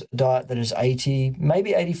about is a diet that is 80,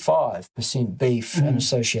 maybe 85% beef and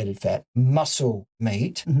associated fat, muscle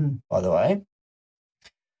meat, by the way.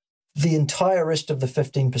 The entire rest of the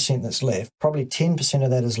 15% that's left, probably 10%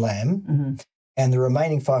 of that is lamb, and the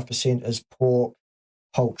remaining 5% is pork,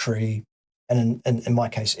 poultry, and in my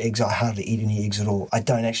case, eggs. I hardly eat any eggs at all. I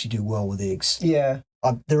don't actually do well with eggs. Yeah.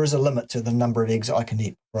 There is a limit to the number of eggs I can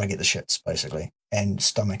eat before I get the shits, basically, and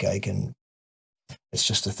stomach ache, and it's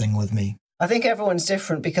just a thing with me. I think everyone's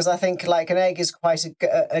different because I think like an egg is quite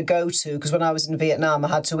a go-to because when I was in Vietnam, I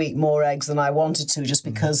had to eat more eggs than I wanted to just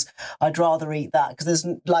because I'd rather eat that because there's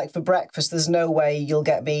like for breakfast, there's no way you'll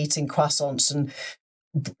get me eating croissants and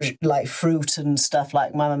like fruit and stuff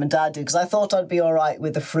like my mum and dad did because I thought I'd be all right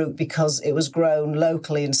with the fruit because it was grown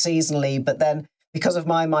locally and seasonally, but then because of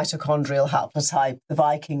my mitochondrial haplotype, the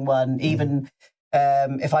Viking one, even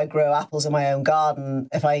if I grow apples in my own garden,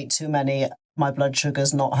 if I eat too many, my blood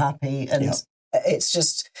sugar's not happy. And it's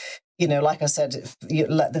just, you know, like I said, if you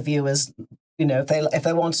let the viewers, you know, if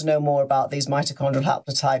they want to know more about these mitochondrial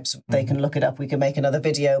haplotypes, they can look it up. We can make another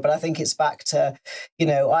video. But I think it's back to, you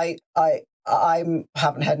know, I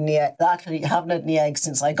haven't had any eggs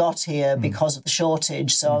since I got here because of the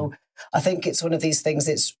shortage. So I think it's one of these things.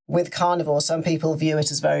 It's with carnivore, some people view it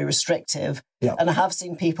as very restrictive. Yeah. And I have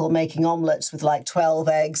seen people making omelettes with like 12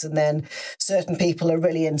 eggs, and then certain people are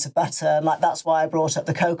really into butter. And like that's why I brought up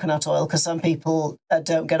the coconut oil, because some people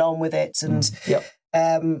don't get on with it. And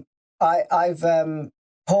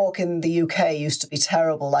pork in the UK used to be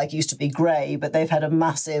terrible, like used to be grey, but they've had a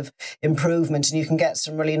massive improvement and you can get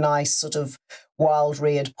some really nice sort of wild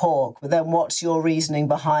reared pork. But then what's your reasoning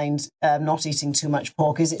behind not eating too much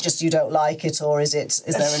pork? Is it just you don't like it, or is there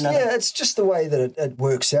another? Yeah, it's just the way that it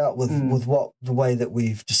works out with the way that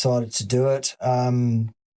we've decided to do it.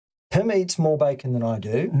 Pim eats more bacon than I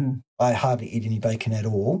do. I hardly eat any bacon at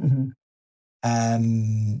all.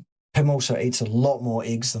 Pim also eats a lot more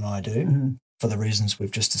eggs than I do. For the reasons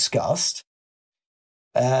we've just discussed.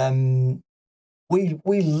 We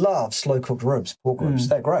love slow-cooked ribs, pork ribs.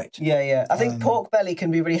 They're great. Yeah. I think pork belly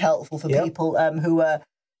can be really helpful for people who are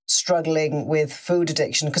struggling with food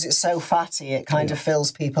addiction because it's so fatty, it kind of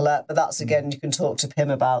fills people up. But that's, again, you can talk to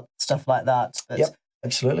Pim about stuff like that. But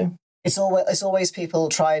absolutely. It's always people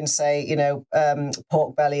try and say, you know,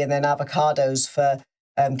 pork belly and then avocados for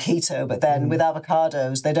keto, but then with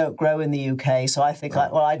avocados they don't grow in the UK, so I think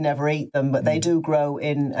I'd never eat them, but they do grow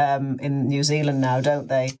in New Zealand now, don't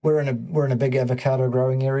they? We're in a big avocado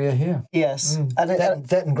growing area here. Yes, and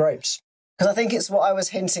that and grapes. Because I think it's what I was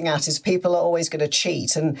hinting at is people are always going to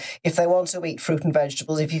cheat, and if they want to eat fruit and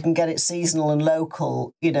vegetables, if you can get it seasonal and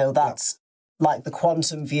local, you know, that's like the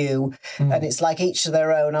quantum view, and it's like each to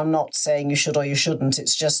their own. I'm not saying you should or you shouldn't.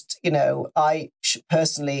 It's just, you know,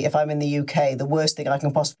 personally, if I'm in the UK, the worst thing I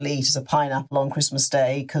can possibly eat is a pineapple on Christmas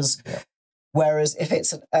Day, because whereas if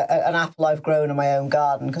it's an apple I've grown in my own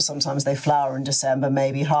garden, because sometimes they flower in December,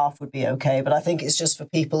 maybe half would be okay. But I think it's just for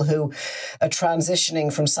people who are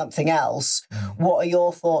transitioning from something else. What are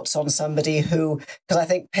your thoughts on somebody who, because I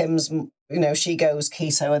think Pim's, you know, she goes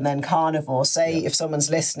keto and then carnivore. Say if someone's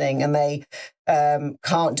listening and they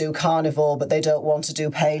can't do carnivore, but they don't want to do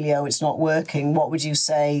paleo, it's not working, what would you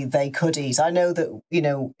say they could eat? I know that, you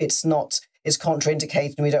know, it's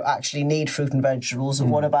contraindicated and we don't actually need fruit and vegetables.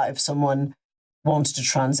 And what about if someone wanted to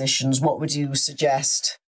transition? What would you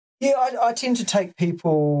suggest? Yeah, I tend to take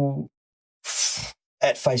people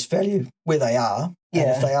at face value where they are. And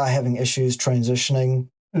if they are having issues transitioning,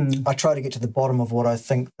 I try to get to the bottom of what I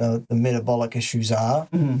think the metabolic issues are,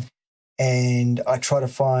 and I try to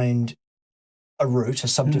find a route, a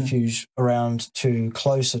subterfuge around to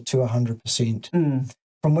closer to 100%.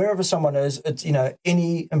 From wherever someone is, it's, you know,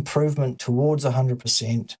 any improvement towards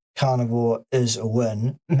 100% carnivore is a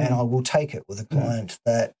win, and I will take it with a client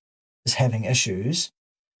that is having issues.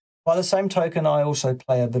 By the same token, I also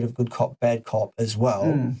play a bit of good cop, bad cop as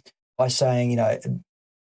well by saying,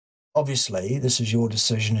 obviously this is your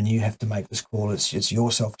decision and you have to make this call. It's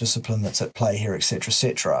your self-discipline that's at play here, etc.,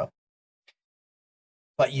 etc.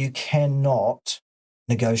 But you cannot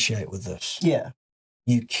negotiate with this. Yeah.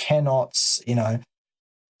 You cannot,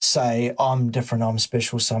 say, I'm different, I'm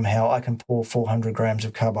special somehow. I can pour 400 grams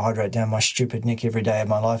of carbohydrate down my stupid neck every day of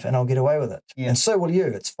my life and I'll get away with it. Yeah. And so will you.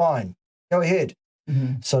 It's fine. Go ahead.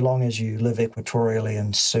 So long as you live equatorially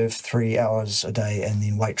and surf 3 hours a day and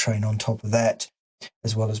then weight train on top of that,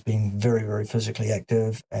 as well as being very, very physically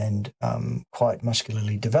active and quite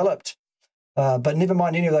muscularly developed. But never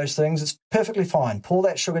mind any of those things. It's perfectly fine. Pour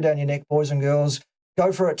that sugar down your neck, boys and girls.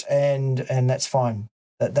 Go for it, and that's fine.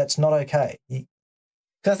 That's not okay. Because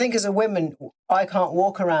I think as a woman, I can't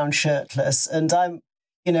walk around shirtless, and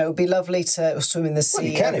it would be lovely to swim in the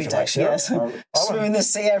sea every day. Swim in the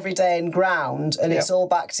sea every day and ground, and it's all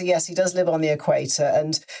back to, yes, he does live on the equator,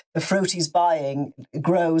 and the fruit he's buying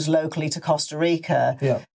grows locally to Costa Rica.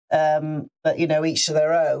 Yeah. But, each to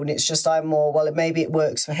their own. It's just I'm more, well, maybe it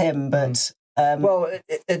works for him, but...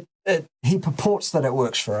 he purports that it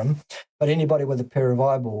works for him, but anybody with a pair of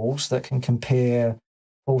eyeballs that can compare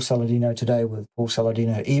Paul Saladino today with Paul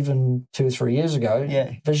Saladino even 2 or 3 years ago,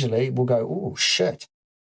 visually will go, oh, shit.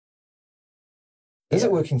 Is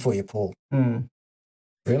it working for you, Paul?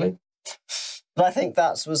 Really? But I think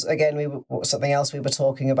that was, again, something else we were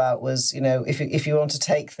talking about was, if you want to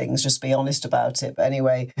take things, just be honest about it. But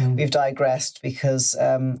anyway, we've digressed because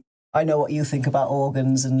I know what you think about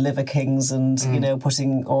organs and liver kings and,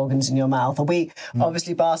 putting organs in your mouth.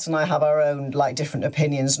 Obviously, Bart and I have our own, different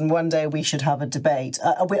opinions, and one day we should have a debate.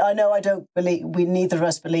 I know neither of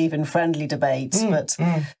us believe in friendly debates, but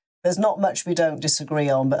there's not much we don't disagree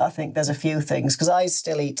on, but I think there's a few things, because I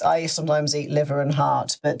sometimes eat liver and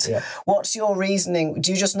heart, but what's your reasoning?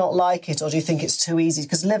 Do you just not like it, or do you think it's too easy?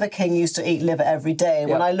 Because Liver King used to eat liver every day,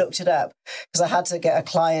 and when I looked it up, because I had to get a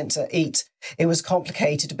client to eat, it was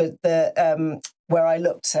complicated, but where I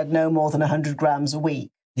looked said no more than 100 grams a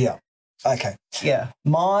week. Yeah. Okay. Yeah.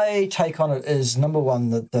 My take on it is, number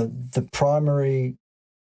one, the primary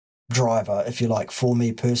driver, if you like, for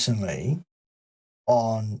me personally,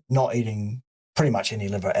 on not eating pretty much any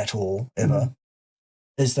liver at all, ever,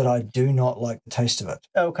 is that I do not like the taste of it.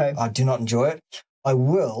 Okay. I do not enjoy it. I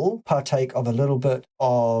will partake of a little bit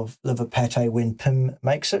of liver pate when Pim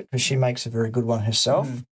makes it, because she makes a very good one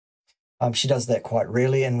herself. She does that quite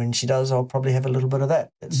rarely, and when she does, I'll probably have a little bit of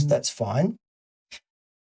that. That's fine.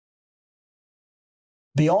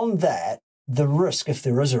 Beyond that, the risk, if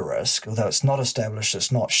there is a risk, although it's not established,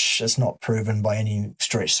 it's not proven by any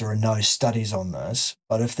stretch, there are no studies on this,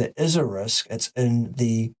 but if there is a risk, it's in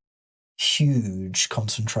the huge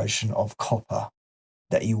concentration of copper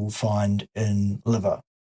that you will find in liver.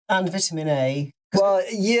 And vitamin A. Well,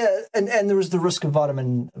 yeah, and there is the risk of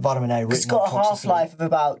vitamin A. It's got a half-life of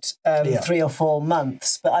about 3 or 4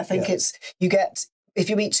 months, but I think if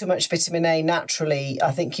you eat too much vitamin A naturally,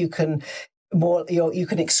 I think you can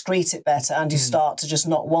excrete it better, and you start to just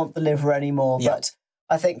not want the liver anymore. But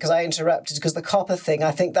I think, because I interrupted, because the copper thing,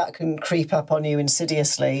 I think that can creep up on you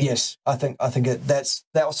insidiously. Yes, I think that's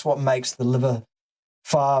what makes the liver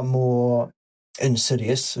far more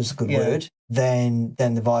insidious, is a good word, than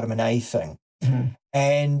the vitamin A thing.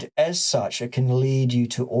 And as such, it can lead you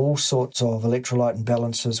to all sorts of electrolyte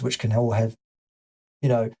imbalances, which can all have,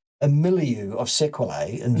 a milieu of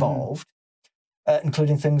sequelae involved.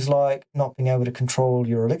 Including things like not being able to control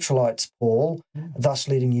your electrolytes, Paul, thus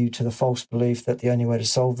leading you to the false belief that the only way to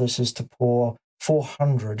solve this is to pour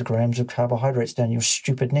 400 grams of carbohydrates down your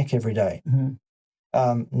stupid neck every day.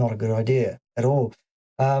 Not a good idea at all.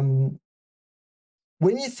 When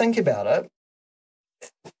you think about it,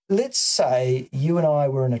 let's say you and I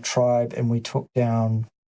were in a tribe and we took down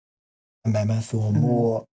a mammoth,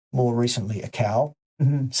 or more recently a cow,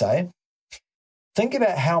 say. Think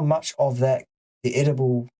about how much of that, the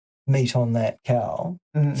edible meat on that cow,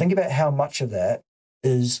 think about how much of that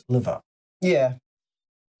is liver. Yeah.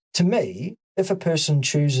 To me, if a person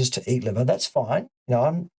chooses to eat liver, that's fine.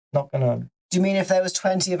 I'm not going to... Do you mean if there was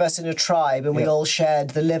 20 of us in a tribe and we all shared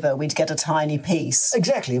the liver, we'd get a tiny piece?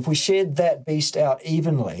 Exactly. If we shared that beast out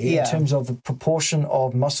evenly in terms of the proportion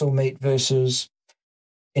of muscle meat versus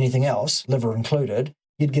anything else, liver included,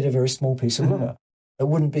 you'd get a very small piece of liver. It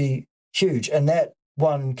wouldn't be huge. And that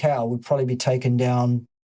one cow would probably be taken down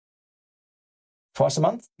twice a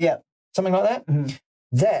month. Yeah. Something like that.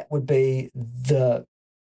 That would be the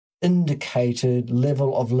indicated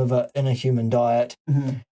level of liver in a human diet.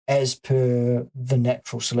 as per the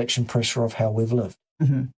natural selection pressure of how we've lived.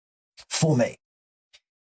 For me.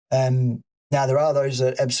 Now, there are those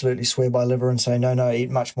that absolutely swear by liver and say, no, eat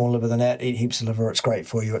much more liver than that, eat heaps of liver, it's great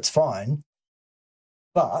for you, it's fine.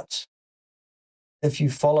 But if you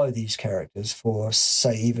follow these characters for,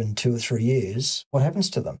 say, even 2 or 3 years, what happens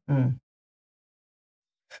to them?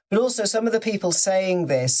 But also, some of the people saying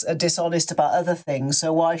this are dishonest about other things.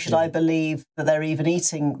 So why should I believe that they're even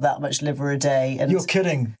eating that much liver a day? And you're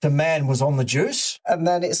kidding. The man was on the juice. And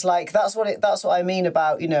then it's like that's what I mean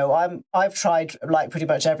about, you know, I've tried like pretty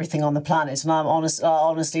much everything on the planet, and I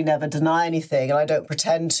honestly never deny anything, and I don't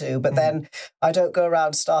pretend to. But then I don't go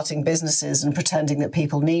around starting businesses and pretending that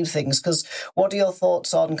people need things. Because what are your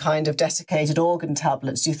thoughts on kind of desiccated organ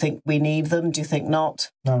tablets? Do you think we need them? Do you think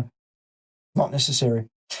not? No, not necessary.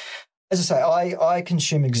 As I say, I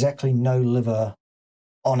consume exactly no liver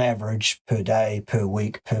on average per day, per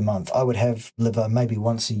week, per month. I would have liver maybe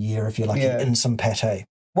once a year if you're lucky in some pate.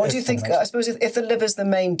 What do you think? I suppose if the liver's the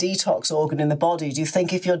main detox organ in the body, do you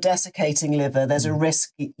think if you're desiccating liver, there's a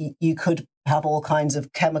risk you could have all kinds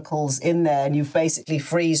of chemicals in there, and you've basically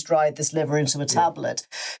freeze-dried this liver into a tablet?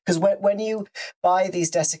 Because when you buy these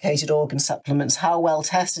desiccated organ supplements, how well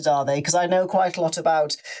tested are they? Because I know quite a lot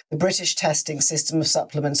about the British testing system of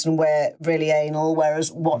supplements, and we're really anal, whereas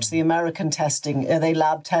what's the American testing? Are they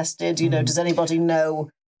lab tested? You know, does anybody know?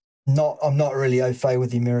 I'm not really au fait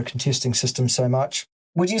with the American testing system so much.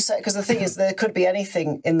 Would you say, because the thing is, there could be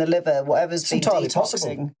anything in the liver, whatever's been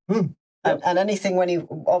detoxing. And anything, when you're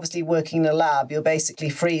obviously working in a lab, you're basically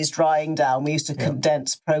freeze-drying down. We used to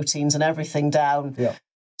condense proteins and everything down.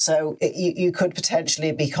 So you could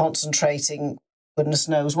potentially be concentrating goodness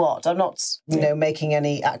knows what. I'm not, you know, making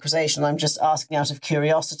any accusation. I'm just asking out of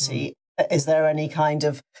curiosity, is there any kind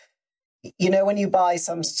of... You know, when you buy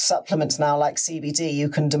some supplements now, like CBD, you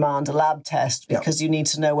can demand a lab test because you need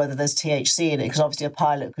to know whether there's THC in it, because obviously a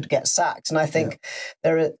pilot could get sacked. And I think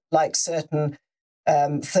there are like certain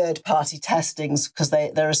third-party testings, because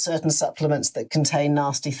there are certain supplements that contain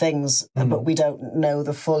nasty things, but we don't know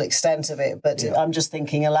the full extent of it. But I'm just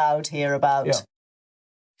thinking aloud here about...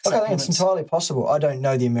 Look, I think it's entirely possible. I don't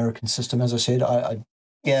know the American system, as I said.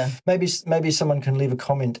 Maybe someone can leave a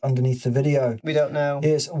comment underneath the video. We don't know.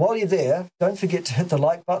 Yes. While you're there, don't forget to hit the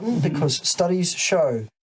like button, because studies show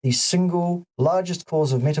the single largest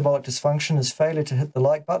cause of metabolic dysfunction is failure to hit the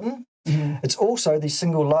like button. It's also the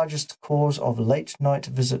single largest cause of late night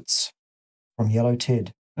visits from Yellow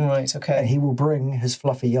Ted. Right, okay. And he will bring his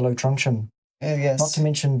fluffy yellow truncheon. Yes. Not to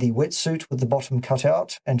mention the wetsuit with the bottom cut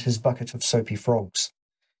out and his bucket of soapy frogs.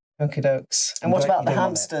 Okie dokes. And what about the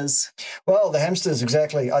hamsters? Well, the hamsters,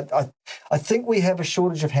 exactly. I think we have a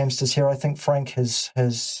shortage of hamsters here. I think Frank has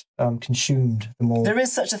consumed them all. There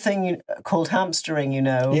is such a thing called hamstering, you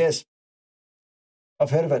know. Yes. I've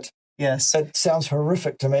heard of it. Yes. It sounds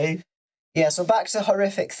horrific to me. Yeah, so back to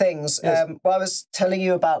horrific things. Yes. Well, I was telling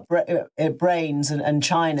you about brains and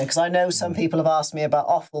China, because I know some people have asked me about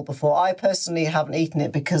offal before. I personally haven't eaten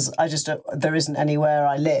it because I just don't, there isn't anywhere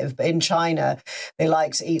I live. But in China, they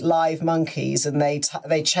like to eat live monkeys, and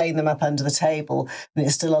they chain them up under the table, and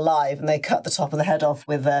it's still alive, and they cut the top of the head off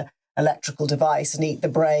with a electrical device and eat the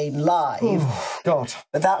brain live. Oh, God.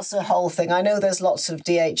 But that's the whole thing. I know there's lots of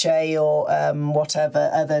DHA or whatever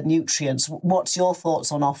other nutrients. What's your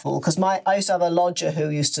thoughts on offal? Because I used to have a lodger who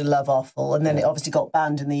used to love offal, and then it obviously got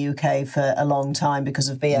banned in the UK for a long time because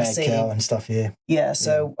of BSE. Mad cow and stuff, Yeah,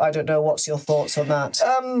 so I don't know. What's your thoughts on that?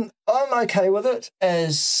 I'm okay with it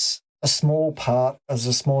as a small part, as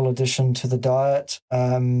a small addition to the diet.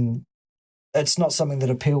 It's not something that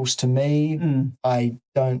appeals to me. I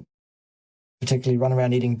don't particularly run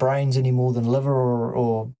around eating brains any more than liver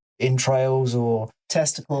or entrails or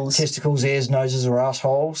testicles, ears, noses, or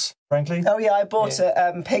assholes, frankly. Oh yeah, I bought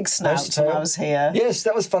a pig snout when I was here. Yes,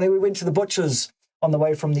 that was funny. We went to the butcher's on the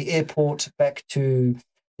way from the airport back to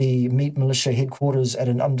the Meat Militia headquarters at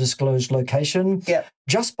an undisclosed location,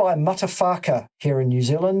 just by Matafaka here in New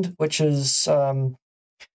Zealand, which is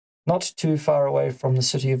not too far away from the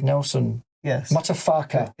city of Nelson. Yes.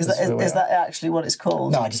 Matafaka. Is that actually what it's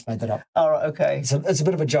called? No, I just made that up. Oh, right, okay. It's a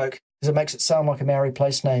bit of a joke because it makes it sound like a Maori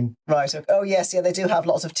place name. Right. Okay. Oh, yes. Yeah, they do have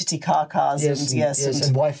lots of titicakas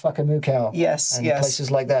and Waiwhakamukau. Yes. And places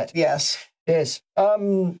like that. Yes. Yes.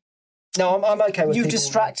 No, I'm okay with. You've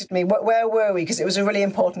distracted me. Where were we? Because it was a really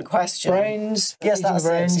important question. Brains. Yes, that's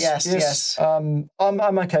brains. It. Yes. I'm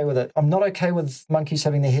okay with it. I'm not okay with monkeys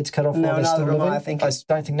having their heads cut off while they're still living. I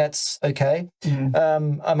don't think that's okay.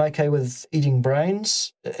 I'm okay with eating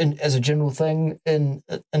brains as a general thing in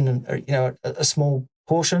a small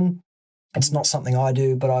portion. It's not something I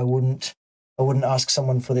do, but I wouldn't I wouldn't ask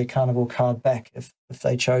someone for their carnivore card back if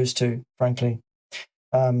they chose to, frankly.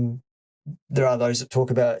 There are those that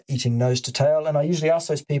talk about eating nose to tail, and I usually ask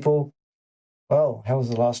those people, well, how was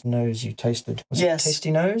the last nose you tasted? Was it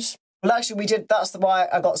tasty nose? Well, actually, we did. That's why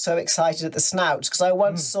I got so excited at the snout, because I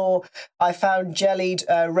once I found jellied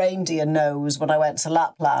reindeer nose when I went to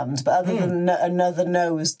Lapland. But other than another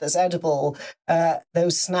nose that's edible,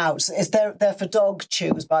 those snouts, they're for dog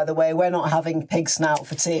chews, by the way. We're not having pig snout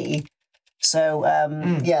for tea. So,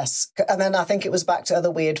 yes. And then I think it was back to other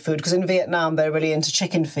weird food, because in Vietnam, they're really into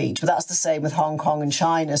chicken feet, but that's the same with Hong Kong and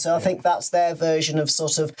China. So I think that's their version of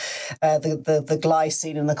sort of the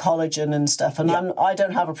glycine and the collagen and stuff. And I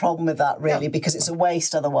don't have a problem with that, really, because it's a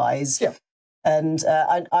waste otherwise. Yeah. And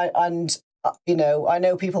you know, I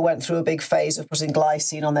know people went through a big phase of putting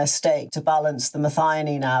glycine on their steak to balance the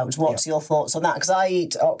methionine out. What's your thoughts on that? Because I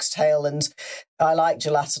eat oxtail and I like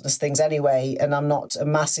gelatinous things anyway, and I'm not a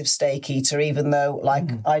massive steak eater, even though, like,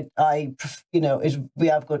 I you know,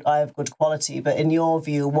 I have good quality. But in your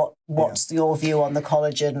view, what's your view on the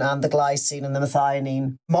collagen and the glycine and the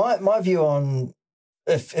methionine? My view on,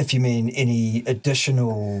 if you mean any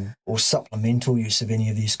additional or supplemental use of any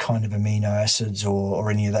of these kind of amino acids or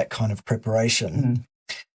any of that kind of preparation,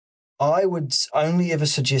 I would only ever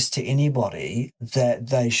suggest to anybody that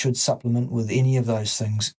they should supplement with any of those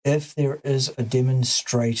things if there is a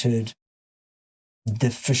demonstrated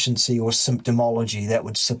deficiency or symptomology that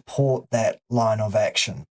would support that line of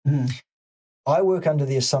action. I work under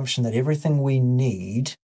the assumption that everything we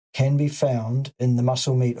need can be found in the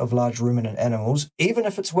muscle meat of large ruminant animals, even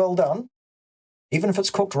if it's well done, even if it's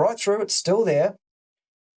cooked right through, it's still there.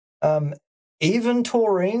 Even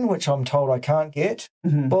taurine, which I'm told I can't get.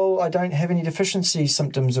 Well, I don't have any deficiency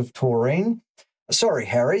symptoms of taurine. Sorry,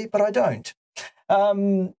 Harry, but I don't.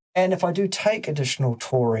 And if I do take additional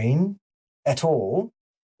taurine at all,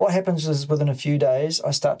 what happens is within a few days,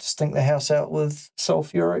 I start to stink the house out with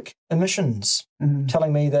sulfuric emissions,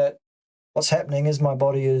 telling me that what's happening is my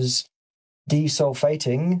body is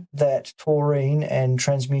desulfating that taurine and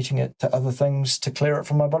transmuting it to other things to clear it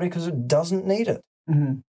from my body because it doesn't need it.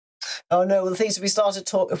 Oh no! Well, the thing is, if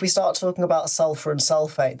we start talking about sulfur and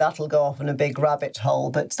sulfate, that'll go off in a big rabbit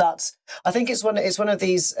hole. But I think it's one of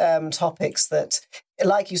these topics that,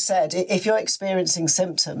 like you said, if you're experiencing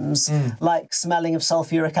symptoms like smelling of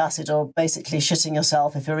sulfuric acid or basically shitting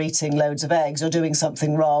yourself if you're eating loads of eggs, you're doing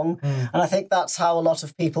something wrong. And I think that's how a lot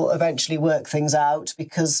of people eventually work things out,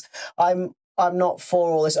 because I'm not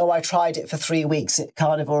for all this, I tried it for 3 weeks,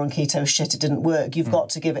 carnivore and keto shit, it didn't work. You've got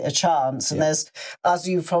to give it a chance. And there's, as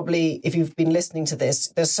you've probably, if you've been listening to this,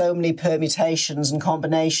 there's so many permutations and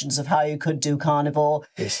combinations of how you could do carnivore.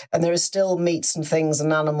 And there is still meats and things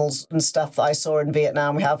and animals and stuff that I saw in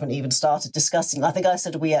Vietnam we haven't even started discussing. I think I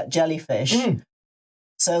said we ate jellyfish.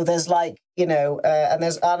 So there's like, you know, and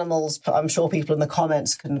there's animals, I'm sure people in the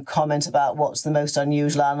comments can comment about what's the most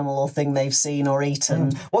unusual animal or thing they've seen or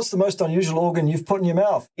eaten. What's the most unusual organ you've put in your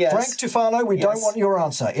mouth? Frank Tufano, we don't want your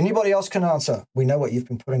answer. Anybody else can answer. We know what you've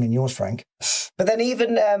been putting in yours, Frank. But then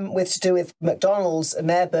even to do with McDonald's and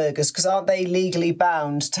their burgers, because aren't they legally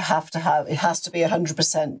bound to have, it has to be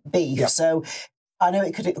 100% beef. So I know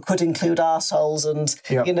it could include arseholes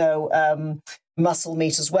and, you know, muscle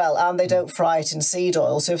meat as well, and they don't fry it in seed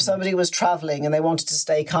oil. So if somebody was traveling and they wanted to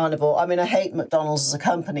stay carnivore, I mean, I hate McDonald's as a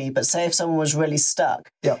company, but say if someone was really stuck,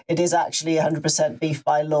 it is actually 100% beef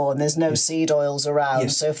by law, and there's no seed oils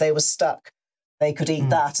around. So if they were stuck, they could eat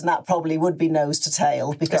that, and that probably would be nose to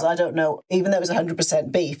tail, because I don't know, even though it's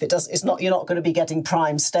 100% beef, you're not going to be getting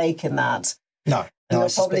prime steak in that. No. And you're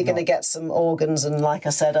probably going to get some organs and, like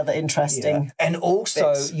I said, other interesting And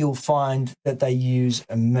also bits. You'll find that they use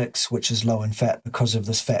a mix which is low in fat because of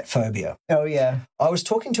this fat phobia. Oh, yeah. I was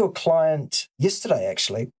talking to a client yesterday,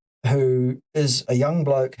 actually, who is a young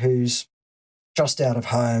bloke who's just out of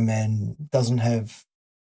home and doesn't have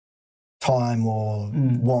time or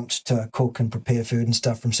want to cook and prepare food and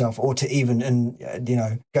stuff for himself, or to even,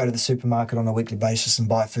 go to the supermarket on a weekly basis and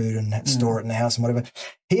buy food and store it in the house and whatever.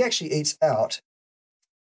 He actually eats out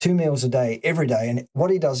 2 meals a day, every day. And what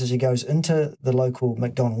he does is he goes into the local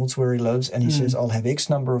McDonald's where he lives and he says, I'll have X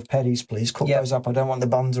number of patties, please. Cook those up. I don't want the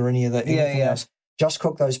buns or any of that, anything else. Just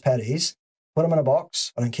cook those patties, put them in a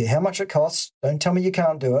box. I don't care how much it costs. Don't tell me you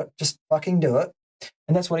can't do it. Just fucking do it.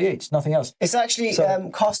 And that's what he eats, nothing else. It's actually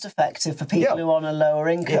cost effective for people who are on a lower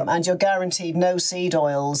income, and you're guaranteed no seed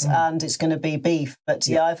oils and it's going to be beef. But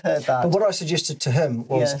I've heard that. But what I suggested to him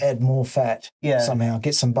was add more fat somehow,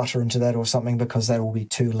 get some butter into that or something, because that will be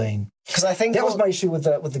too lean. Because I think that was my issue with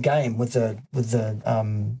the game, with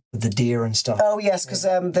the deer and stuff. Oh yes, because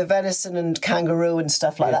the venison and kangaroo and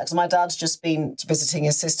stuff like that. Because my dad's just been visiting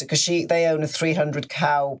his sister because they own a 300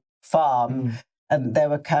 cow farm. And there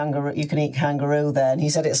were kangaroo. You can eat kangaroo there, and he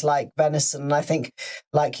said it's like venison. And I think,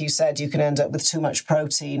 like you said, you can end up with too much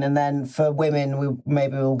protein, and then for women,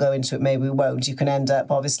 maybe we'll go into it, maybe we won't. You can end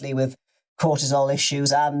up obviously with cortisol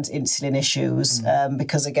issues and insulin issues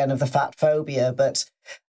because again of the fat phobia. But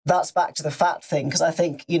that's back to the fat thing, because I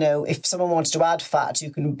think, you know, if someone wanted to add fat,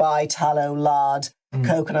 you can buy tallow, lard,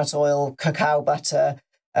 coconut oil, cacao butter.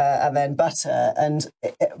 And then butter, and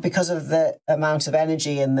because of the amount of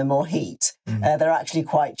energy in them or heat, they're actually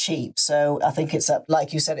quite cheap. So I think it's up,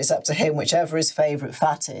 like you said, it's up to him, whichever his favourite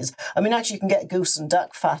fat is. I mean, actually, you can get goose and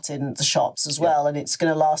duck fat in the shops as well, and it's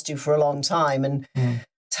going to last you for a long time. And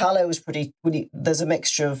tallow is there's a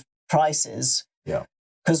mixture of prices. Yeah.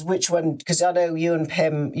 Because which one? Because I know you and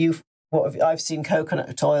Pim, I've seen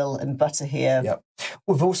coconut oil and butter here. Yeah.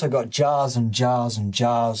 We've also got jars and jars and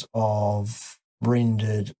jars of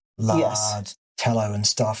rendered lard, tallow and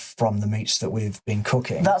stuff from the meats that we've been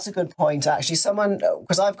cooking. That's a good point, actually.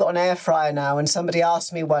 Because I've got an air fryer now, and somebody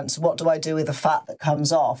asked me once, what do I do with the fat that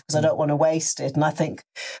comes off? Because I don't want to waste it. And I think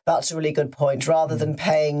that's a really good point. Rather than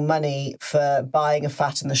paying money for buying a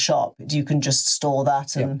fat in the shop, you can just store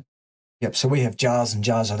that. And Yep, so we have jars and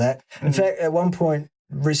jars of that. In fact, at one point,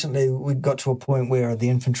 recently, we got to a point where the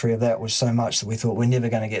inventory of that was so much that we thought we're never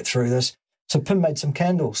going to get through this. So Pim made some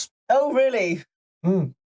candles. Oh, really?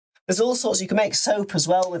 There's all sorts. You can make soap as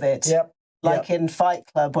well with it. Yep. Like in Fight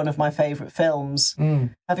Club, one of my favourite films.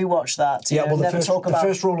 Have you watched that? The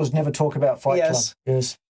first rule is never talk about Fight Club.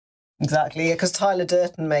 Yes. Exactly, because Tyler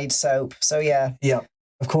Durden made soap. So, yeah. Yeah.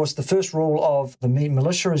 Of course, the first rule of the Meat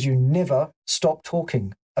Militia is you never stop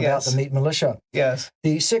talking about the Meat Militia. Yes.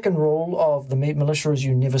 The second rule of the Meat Militia is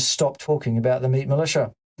you never stop talking about the Meat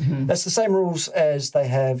Militia. That's the same rules as they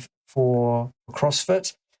have for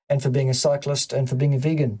CrossFit and for being a cyclist and for being a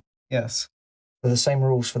vegan. Yes. They're the same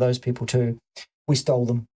rules for those people too. We stole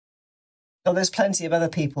them. Oh, there's plenty of other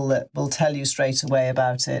people that will tell you straight away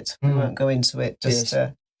about it. We won't go into it. Just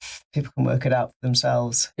people can work it out for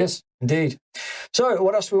themselves. Yes, indeed. So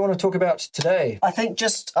what else do we want to talk about today? I think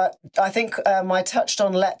I touched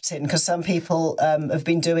on leptin because some people have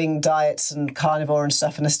been doing diets and carnivore and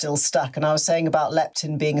stuff and are still stuck. And I was saying about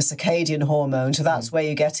leptin being a circadian hormone. So that's where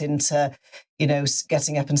you get into, you know,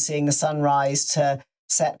 getting up and seeing the sunrise to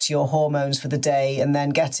set your hormones for the day, and then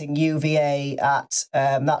getting UVA at,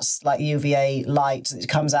 that's like UVA light that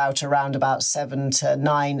comes out around about 7 to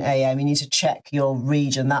 9 a.m. You need to check your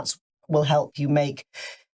region. That will help you make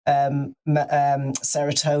serotonin,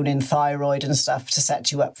 thyroid and stuff to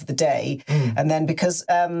set you up for the day. And then because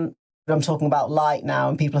I'm talking about light now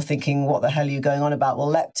and people are thinking, what the hell are you going on about?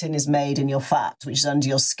 Well, leptin is made in your fat, which is under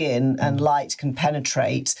your skin, and light can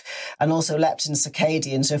penetrate. And also leptin's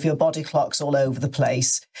circadian. So if your body clock's all over the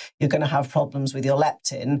place, you're going to have problems with your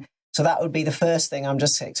leptin. So that would be the first thing. I'm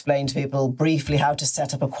just explaining to people briefly how to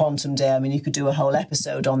set up a quantum day. I mean, you could do a whole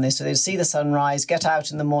episode on this. So they'd see the sunrise, get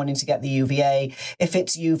out in the morning to get the UVA. If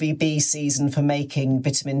it's UVB season for making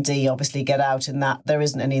vitamin D, obviously get out in that. There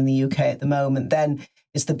isn't any in the UK at the moment. Then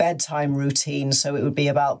it's the bedtime routine. So it would be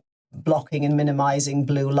about blocking and minimizing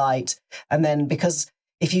blue light. And then because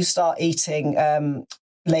if you start eating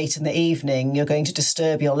late in the evening, you're going to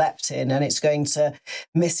disturb your leptin and it's going to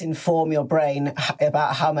misinform your brain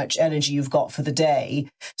about how much energy you've got for the day.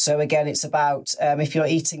 So again, it's about if you're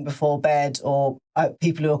eating before bed, or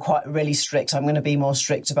people who are quite really strict, I'm going to be more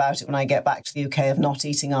strict about it when I get back to the UK, of not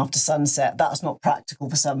eating after sunset. That's not practical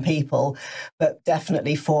for some people, but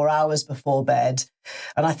definitely 4 hours before bed.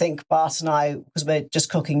 And I think Bart and I, because we're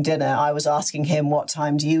just cooking dinner, I was asking him, what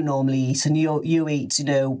time do you normally eat? And you eat, you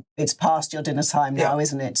know, it's past your dinner time now,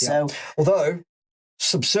 isn't it? Yeah. So, although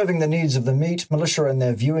subserving the needs of the meat militia and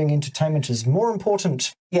their viewing entertainment is more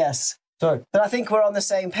important. Yes. So, but I think we're on the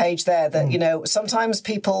same page there that, you know, sometimes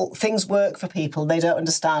things work for people, they don't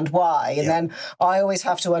understand why. And then I always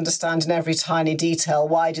have to understand in every tiny detail,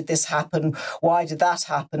 why did this happen? Why did that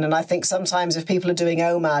happen? And I think sometimes if people are doing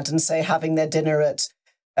OMAD and say having their dinner at,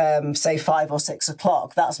 say 5 or 6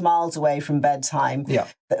 o'clock, that's miles away from bedtime. Yeah.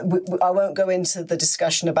 I won't go into the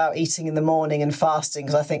discussion about eating in the morning and fasting,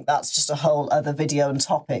 because I think that's just a whole other video and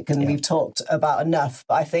topic, and we've talked about enough.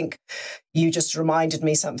 But I think you just reminded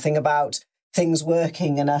me something about things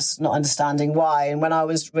working and us not understanding why. And when I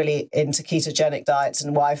was really into ketogenic diets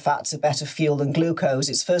and why fats are better fuel than glucose,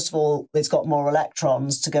 it's first of all, it's got more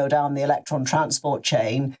electrons to go down the electron transport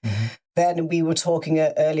chain. Then we were talking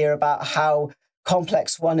earlier about how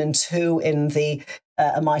complex 1 and 2 in the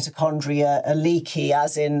mitochondria are leaky,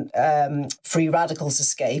 as in free radicals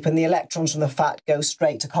escape, and the electrons from the fat go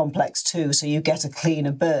straight to complex 2, so you get a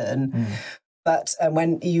cleaner burn. But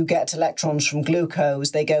when you get electrons from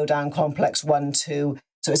glucose, they go down complex 1, 2.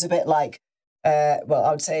 So it's a bit like, well,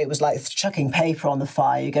 I would say it was like chucking paper on the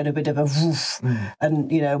fire. You get a bit of a woof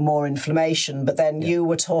and, you know, more inflammation. But then you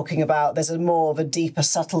were talking about, there's a more of a deeper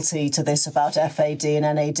subtlety to this about FAD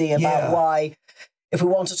and NAD, about why, if we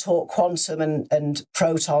want to talk quantum and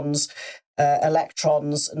protons,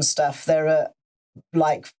 electrons and stuff, there are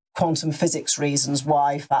like quantum physics reasons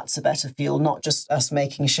why fat's a better fuel, not just us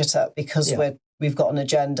making shit up because we've got an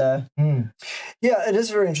agenda. Yeah, it is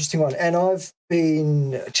a very interesting one. And I've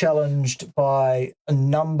been challenged by a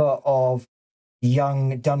number of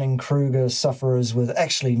young Dunning-Kruger sufferers with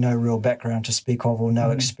actually no real background to speak of or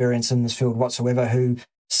no experience in this field whatsoever, who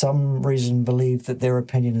some reason believe that their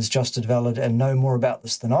opinion is just as valid and know more about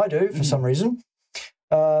this than I do for some reason.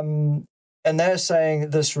 And they're saying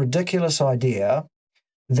this ridiculous idea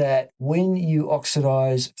that when you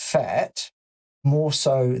oxidize fat, more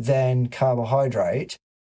so than carbohydrate,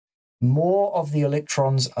 more of the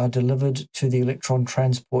electrons are delivered to the electron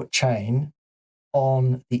transport chain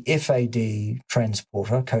on the FAD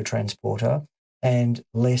transporter, co-transporter, and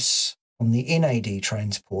less on the NAD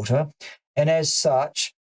transporter. And as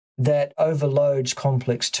such, that overloads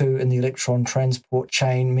complex 2 in the electron transport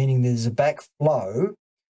chain, meaning there's a backflow,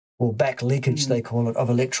 or back leakage, they call it, of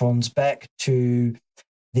electrons back to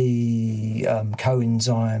the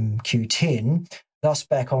coenzyme Q10, thus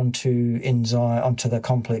back onto the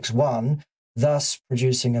complex 1, thus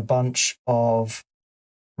producing a bunch of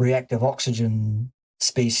reactive oxygen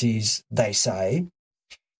species, they say.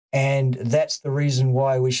 And that's the reason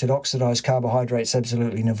why we should oxidize carbohydrates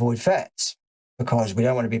absolutely and avoid fats, because we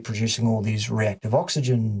don't want to be producing all these reactive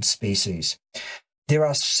oxygen species. There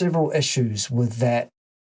are several issues with that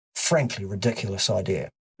frankly ridiculous idea.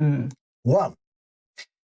 One,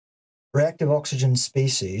 reactive oxygen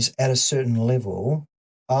species at a certain level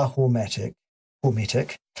are hormetic,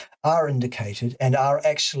 are indicated, and are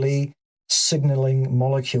actually signaling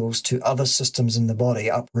molecules to other systems in the body,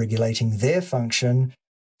 upregulating their function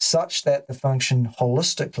such that the function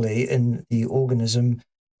holistically in the organism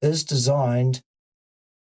is designed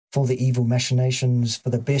for the evil machinations, for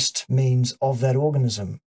the best means of that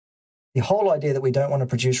organism. The whole idea that we don't want to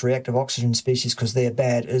produce reactive oxygen species because they're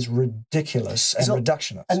bad is ridiculous and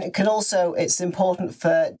reductionist. And it can also, it's important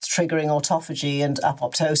for triggering autophagy and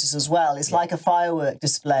apoptosis as well. It's like a firework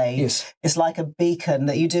display. Yes. It's like a beacon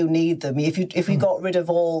that you do need them. If we got rid of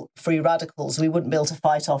all free radicals, we wouldn't be able to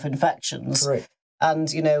fight off infections. Correct.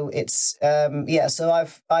 And, you know, it's, so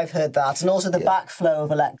I've heard that. And also the backflow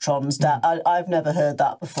of electrons. I've never heard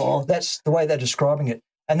that before. That's the way they're describing it.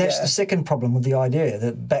 And that's the second problem with the idea,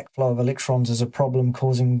 that backflow of electrons is a problem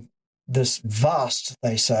causing this vast,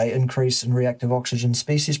 they say, increase in reactive oxygen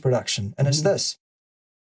species production. And it's this.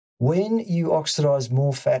 When you oxidize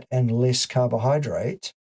more fat and less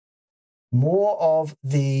carbohydrate, more of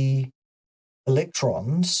the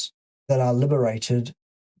electrons that are liberated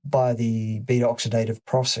by the beta oxidative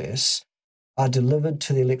process are delivered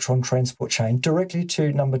to the electron transport chain directly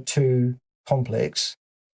to number 2 complex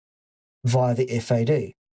via the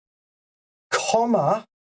FAD,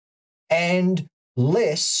 and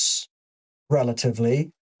less,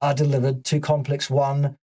 relatively, are delivered to complex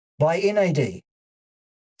 1 by NAD.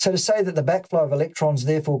 So to say that the backflow of electrons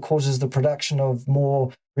therefore causes the production of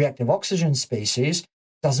more reactive oxygen species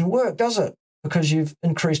doesn't work, does it? Because you've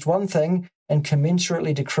increased one thing and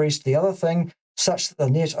commensurately decreased the other thing, such that the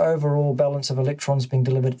net overall balance of electrons being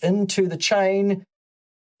delivered into the chain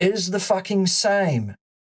is the fucking same.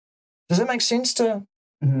 Does that make sense to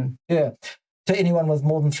to anyone with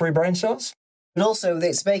more than 3 brain cells? But also,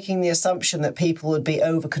 it's making the assumption that people would be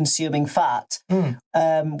over-consuming fat,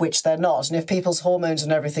 which they're not. And if people's hormones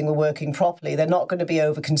and everything were working properly, they're not going to be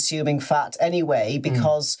over-consuming fat anyway,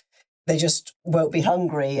 because they just won't be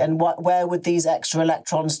hungry. And where would these extra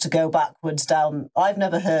electrons to go backwards down? I've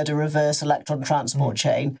never heard a reverse electron transport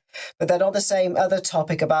chain. But then on the same other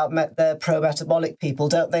topic about the pro-metabolic people,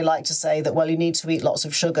 don't they like to say that, well, you need to eat lots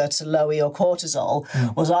of sugar to lower your cortisol?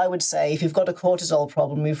 Whereas I would say, if you've got a cortisol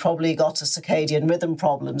problem, you've probably got a circadian rhythm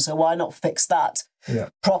problem. So why not fix that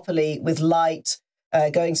properly with light,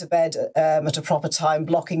 going to bed at a proper time,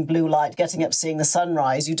 blocking blue light, getting up, seeing the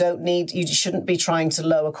sunrise? You shouldn't be trying to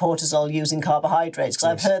lower cortisol using carbohydrates, because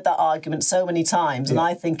I've heard that argument so many times, and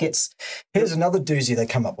I think it's... Here's another doozy they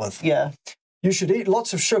come up with. Yeah. You should eat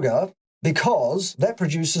lots of sugar because that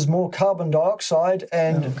produces more carbon dioxide,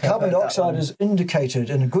 and carbon dioxide is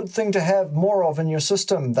indicated and a good thing to have more of in your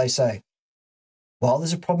system, they say. Well,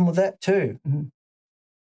 there's a problem with that too.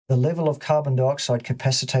 the level of carbon dioxide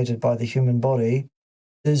capacitated by the human body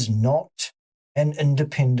is not an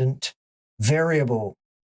independent variable.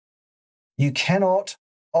 You cannot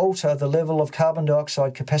alter the level of carbon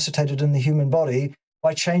dioxide capacitated in the human body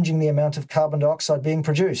by changing the amount of carbon dioxide being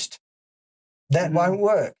produced. That won't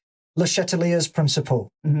work. Le Chatelier's principle.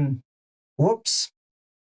 Whoops.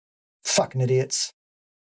 Fucking idiots.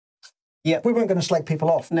 Yep. We weren't going to slag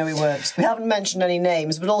people off. No, we weren't. We haven't mentioned any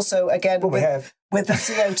names, but also, again, Well, we have. With the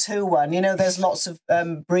CO2 one, you know, there's lots of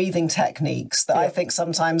breathing techniques that I think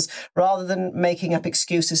sometimes, rather than making up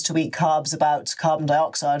excuses to eat carbs about carbon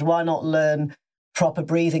dioxide, why not learn proper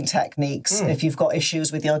breathing techniques if you've got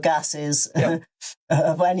issues with your gases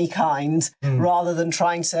of any kind, rather than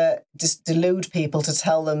trying to just delude people to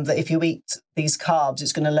tell them that if you eat these carbs,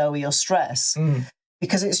 it's going to lower your stress.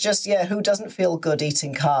 Because it's just, who doesn't feel good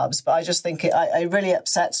eating carbs? But I just think it really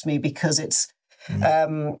upsets me because it's,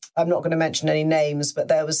 I'm not going to mention any names, but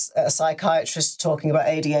there was a psychiatrist talking about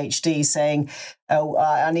ADHD saying, oh,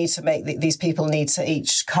 I need to make, these people need to eat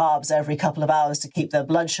carbs every couple of hours to keep their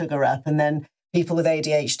blood sugar up. And then people with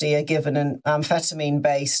ADHD are given an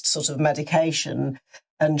amphetamine-based sort of medication,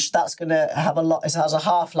 and that's going to have it has a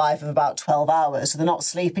half-life of about 12 hours, so they're not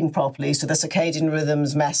sleeping properly, so the circadian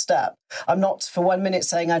rhythm's messed up. I'm not for 1 minute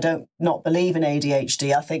saying I don't not believe in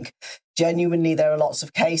ADHD. I think genuinely there are lots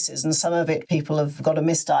of cases, and some of it people have got a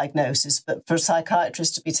misdiagnosis, but for a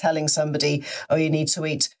psychiatrist to be telling somebody, oh, you need to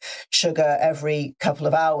eat sugar every couple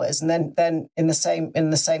of hours, and then in the same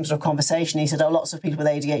sort of conversation, he said, oh, lots of people with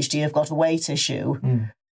ADHD have got a weight issue.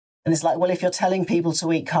 And it's like, well, if you're telling people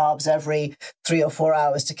to eat carbs every 3 or 4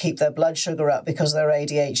 hours to keep their blood sugar up because they're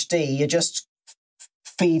ADHD, you're just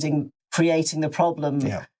creating the problem.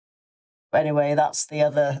 Yeah. Anyway, that's the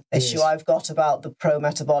other issue I've got about the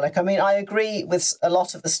pro-metabolic. I mean, I agree with a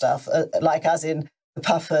lot of the stuff, like as in the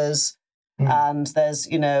puffers, and there's,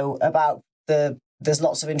 there's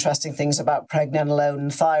lots of interesting things about pregnenolone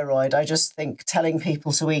and thyroid. I just think telling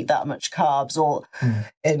people to eat that much carbs, or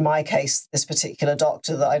in my case, this particular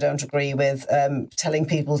doctor that I don't agree with, telling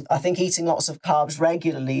people, I think eating lots of carbs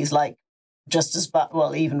regularly is like just as bad,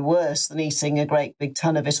 well, even worse than eating a great big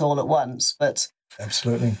ton of it all at once. But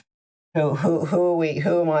absolutely. Who are we?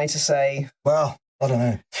 Who am I to say? Well, I don't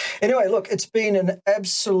know. Anyway, look, it's been an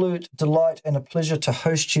absolute delight and a pleasure to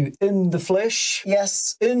host you in the flesh.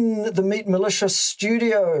 Yes. In the Meat Militia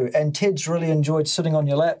studio. And Ted's really enjoyed sitting on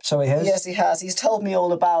your lap, so he has. Yes, he has. He's told me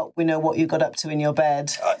all about, what you got up to in your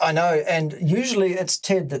bed. I know, and usually it's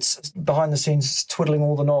Ted that's behind the scenes twiddling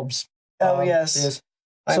all the knobs. Oh, yes.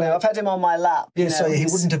 I know. I've had him on my lap. Yeah, so he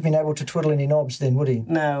wouldn't have been able to twiddle any knobs then, would he?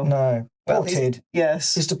 No. No. Well, poor Ted.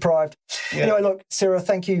 Yes. He's deprived. Yeah. Anyway, look, Sarah,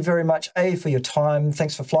 thank you very much, for your time.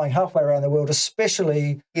 Thanks for flying halfway around the world,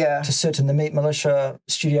 especially to sit in the Meat Militia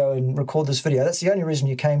studio and record this video. That's the only reason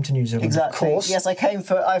you came to New Zealand, exactly. Of course. Yes,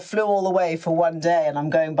 I flew all the way for one day and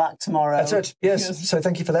I'm going back tomorrow. That's it, yes. So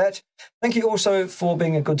thank you for that. Thank you also for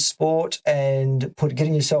being a good sport and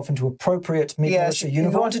getting yourself into appropriate Meat Militia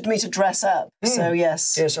uniform. You wanted me to dress up, so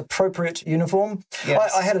yes. Yes, appropriate uniform.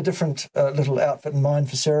 Yes. I had a different little outfit in mind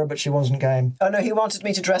for Sarah, but she wasn't game. Oh, no, he wanted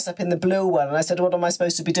me to dress up in the blue one, and I said, what am I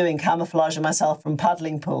supposed to be doing, camouflaging myself from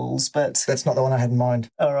paddling pools? But that's not the one I had in mind.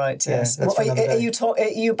 All right, yes. Yeah, are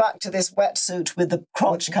you back to this wetsuit with the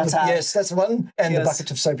crotch cut out? Yes, that's the one, and the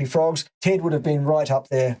bucket of soapy frogs. Ted would have been right up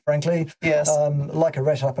there, frankly. Yes. Like a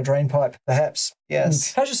rat up a drain pipe, perhaps.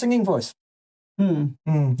 Yes. How's your singing voice?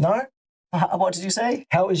 No? What did you say?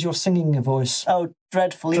 How is your singing voice? Oh,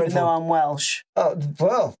 dreadful, even though I'm Welsh. Oh,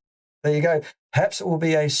 well, there you go. Perhaps it will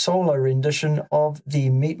be a solo rendition of the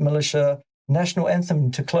Meat Militia national anthem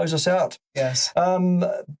to close us out. Yes. I'm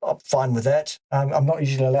fine with that. I'm not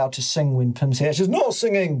usually allowed to sing when Pim's here. She's not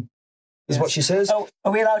singing, is what she says. Oh,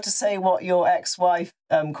 are we allowed to say what your ex-wife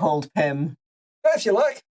called Pim? If you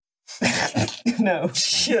like. No.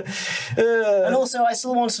 And also, I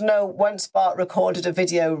still want to know, once Bart recorded a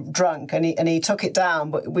video drunk and he took it down,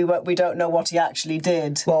 but we don't know what he actually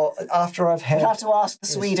did. Well, after I've had... We'll have to ask the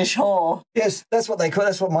Swedish whore. Yes, that's what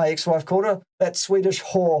that's what my ex-wife called her, that Swedish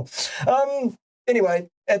whore. Anyway,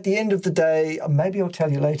 at the end of the day, maybe I'll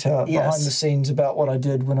tell you later behind the scenes about what I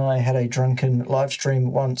did when I had a drunken live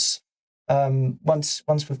stream once. Once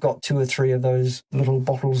we've got 2 or 3 of those little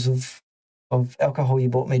bottles of alcohol you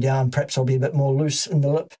brought me down, perhaps I'll be a bit more loose in the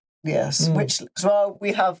lip. Yes, which, well,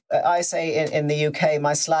 we have, I say in the UK,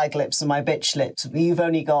 my slag lips and my bitch lips. You've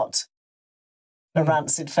only got a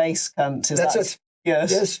rancid face, cunt. That's it.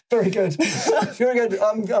 Yes. Yes, very good. Very good.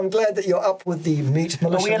 I'm glad that you're up with the Meat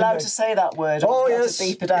Militia. Are we allowed to say that word? Oh, yes. To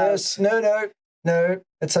beep it out? Yes. No,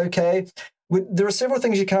 it's okay. There are several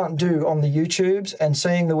things you can't do on the YouTubes, and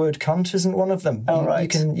saying the word cunt isn't one of them. Oh,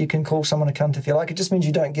 right. You can call someone a cunt if you like. It just means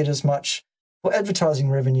you don't get as much advertising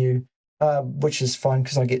revenue, which is fine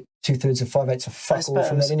because I get 2/3 of 5/8 of fuck all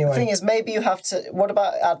from that anyway. The thing is, maybe you have to. What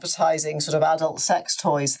about advertising sort of adult sex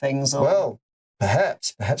toys things? Or... Well,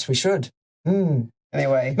 perhaps we should.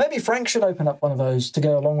 Anyway, maybe Frank should open up one of those to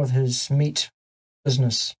go along with his meat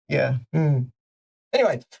business. Yeah.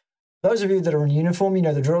 Anyway, those of you that are in uniform, you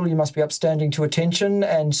know the drill. You must be upstanding to attention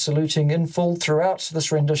and saluting in full throughout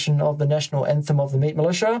this rendition of the national anthem of the Meat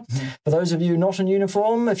Militia. For those of you not in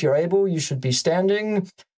uniform, if you're able, you should be standing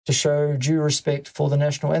to show due respect for the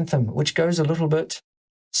national anthem, which goes a little bit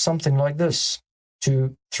something like this.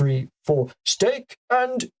 2, 3, 4. Steak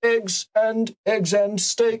and eggs and eggs and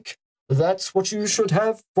steak. That's what you should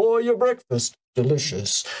have for your breakfast.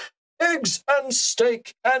 Delicious. Eggs and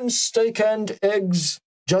steak and steak and eggs.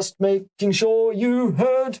 Just making sure you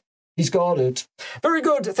heard. He's got it. Very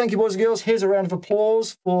good. Thank you, boys and girls. Here's a round of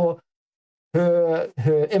applause for her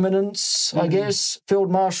eminence, I guess,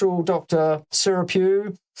 Field Marshal Dr. Sarah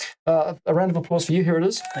Pugh. A round of applause for you. Here it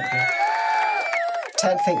is. Thank you.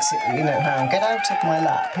 Ted thinks, you know how. Get out of my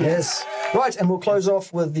lap. Yes. Right, and we'll close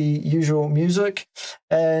off with the usual music.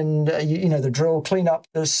 And, you know, the drill. Clean up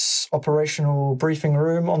this operational briefing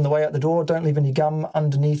room on the way out the door. Don't leave any gum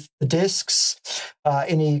underneath the desks.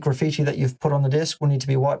 Any graffiti that you've put on the desk will need to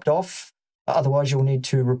be wiped off. Otherwise, you'll need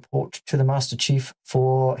to report to the Master Chief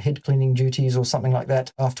for head cleaning duties or something like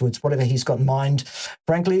that afterwards, whatever he's got in mind,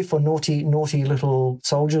 frankly, for naughty, naughty little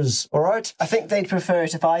soldiers, all right? I think they'd prefer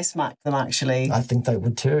it if I smacked them, actually. I think they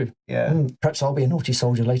would too. Yeah. Perhaps I'll be a naughty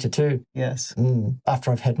soldier later too. Yes.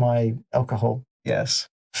 After I've had my alcohol. Yes.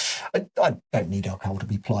 I don't need alcohol to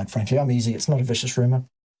be plied, frankly. I'm easy. It's not a vicious rumour.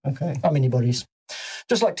 Okay. I'm anybody's.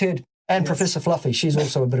 Just like Ted. And Professor Fluffy, she's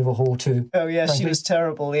also a bit of a whore too. Oh, yes, she was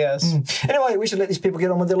terrible, yes. Anyway, we should let these people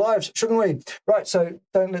get on with their lives, shouldn't we? Right, so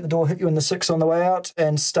don't let the door hit you in the 6 on the way out.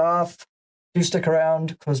 And staff, do stick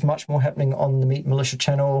around because much more happening on the Meat Militia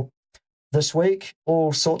channel this week.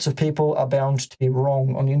 All sorts of people are bound to be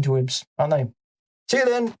wrong on the interwebs, aren't they? See you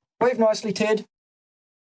then. Wave nicely, Ted.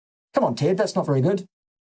 Come on, Ted, that's not very good.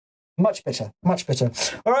 Much better, much better.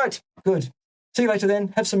 All right, good. See you later then.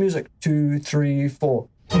 Have some music. 2, 3, 4.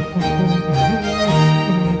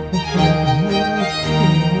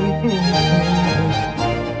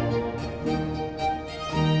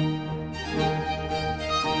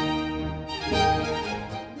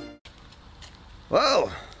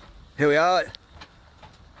 Well, here we are.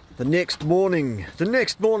 The next morning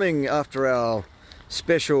after our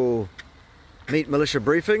special Meat Militia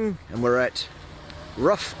briefing, and we're at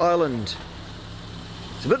Rough Island.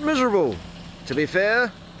 It's a bit miserable, to be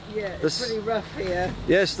fair. Yeah, it's pretty rough here.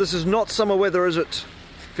 Yes, this is not summer weather, is it,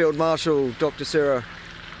 Field Marshal Dr. Sarah?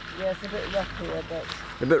 Yeah, it's a bit rough here, but...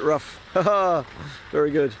 A bit rough. Haha,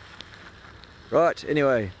 very good. Right,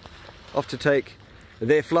 anyway, off to take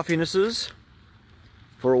their fluffinesses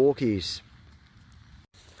for a walkies.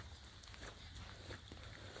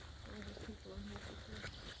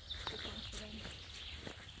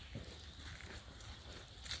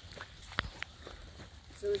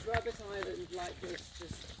 So is Rabbit Island like this,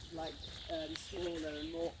 just like smaller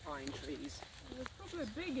and more pine trees? It's probably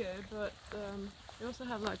bigger, but they also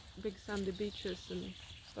have like big sandy beaches and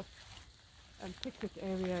stuff, and picnic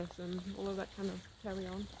areas and all of that kind of carry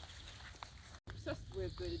on. I'm obsessed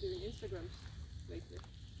with doing Instagrams lately.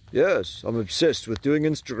 Yes, I'm obsessed with doing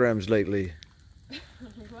Instagrams lately. I'm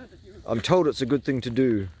glad that you're... I'm told it's a good thing to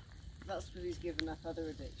do. That's because he's given up other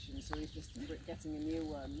addictions, so he's just getting a new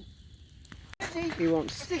one. He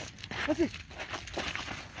wants... What's it?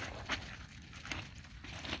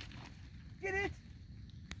 Get it!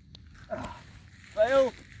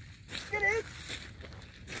 Fail! Get it!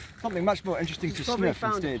 Something much more interesting to probably sniff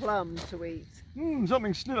found instead. a plum to eat.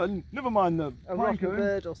 Something sniff. Never mind the A pine rotten cone.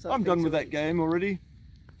 bird or something. I'm done with to that eat. game already.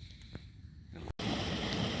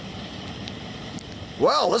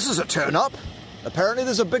 Well, this is a turn up. Apparently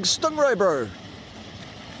there's a big stingray, bro.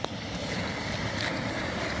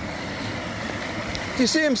 Do you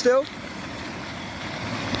see him still?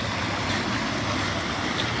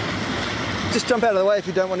 Just jump out of the way if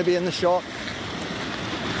you don't want to be in the shot.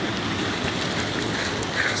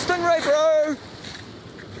 Stingray, bro!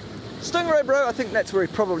 Stingray, bro! I think that's where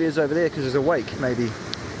he probably is over there because there's a wake, maybe.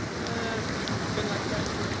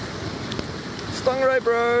 Stingray,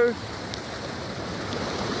 bro!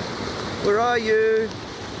 Where are you?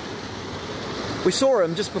 We saw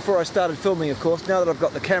him just before I started filming, of course. Now that I've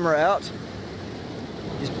got the camera out,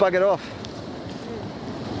 he's buggered off.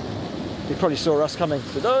 He probably saw us coming.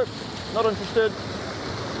 So no, not interested.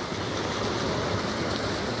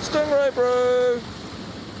 stingray, bro.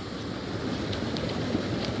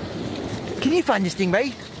 Can you find the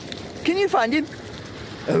stingray? Can you find him?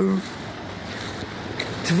 Oh.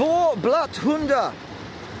 2 Blatthunde.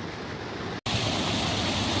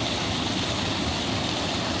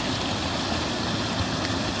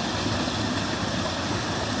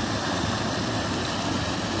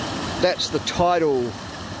 That's the tidal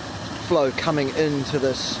flow coming into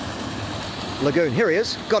this lagoon. Here he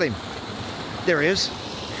is. Got him. There he is.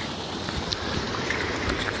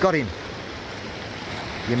 Got him.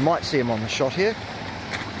 You might see him on the shot here.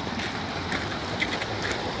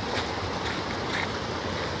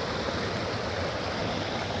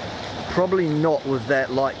 Probably not with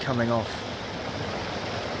that light coming off.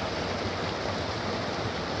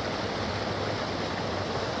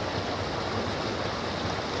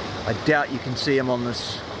 I doubt you can see him on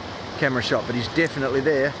this camera shot, but he's definitely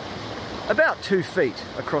there. About 2 feet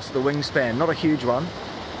across the wingspan. Not a huge one,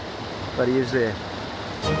 but he is there.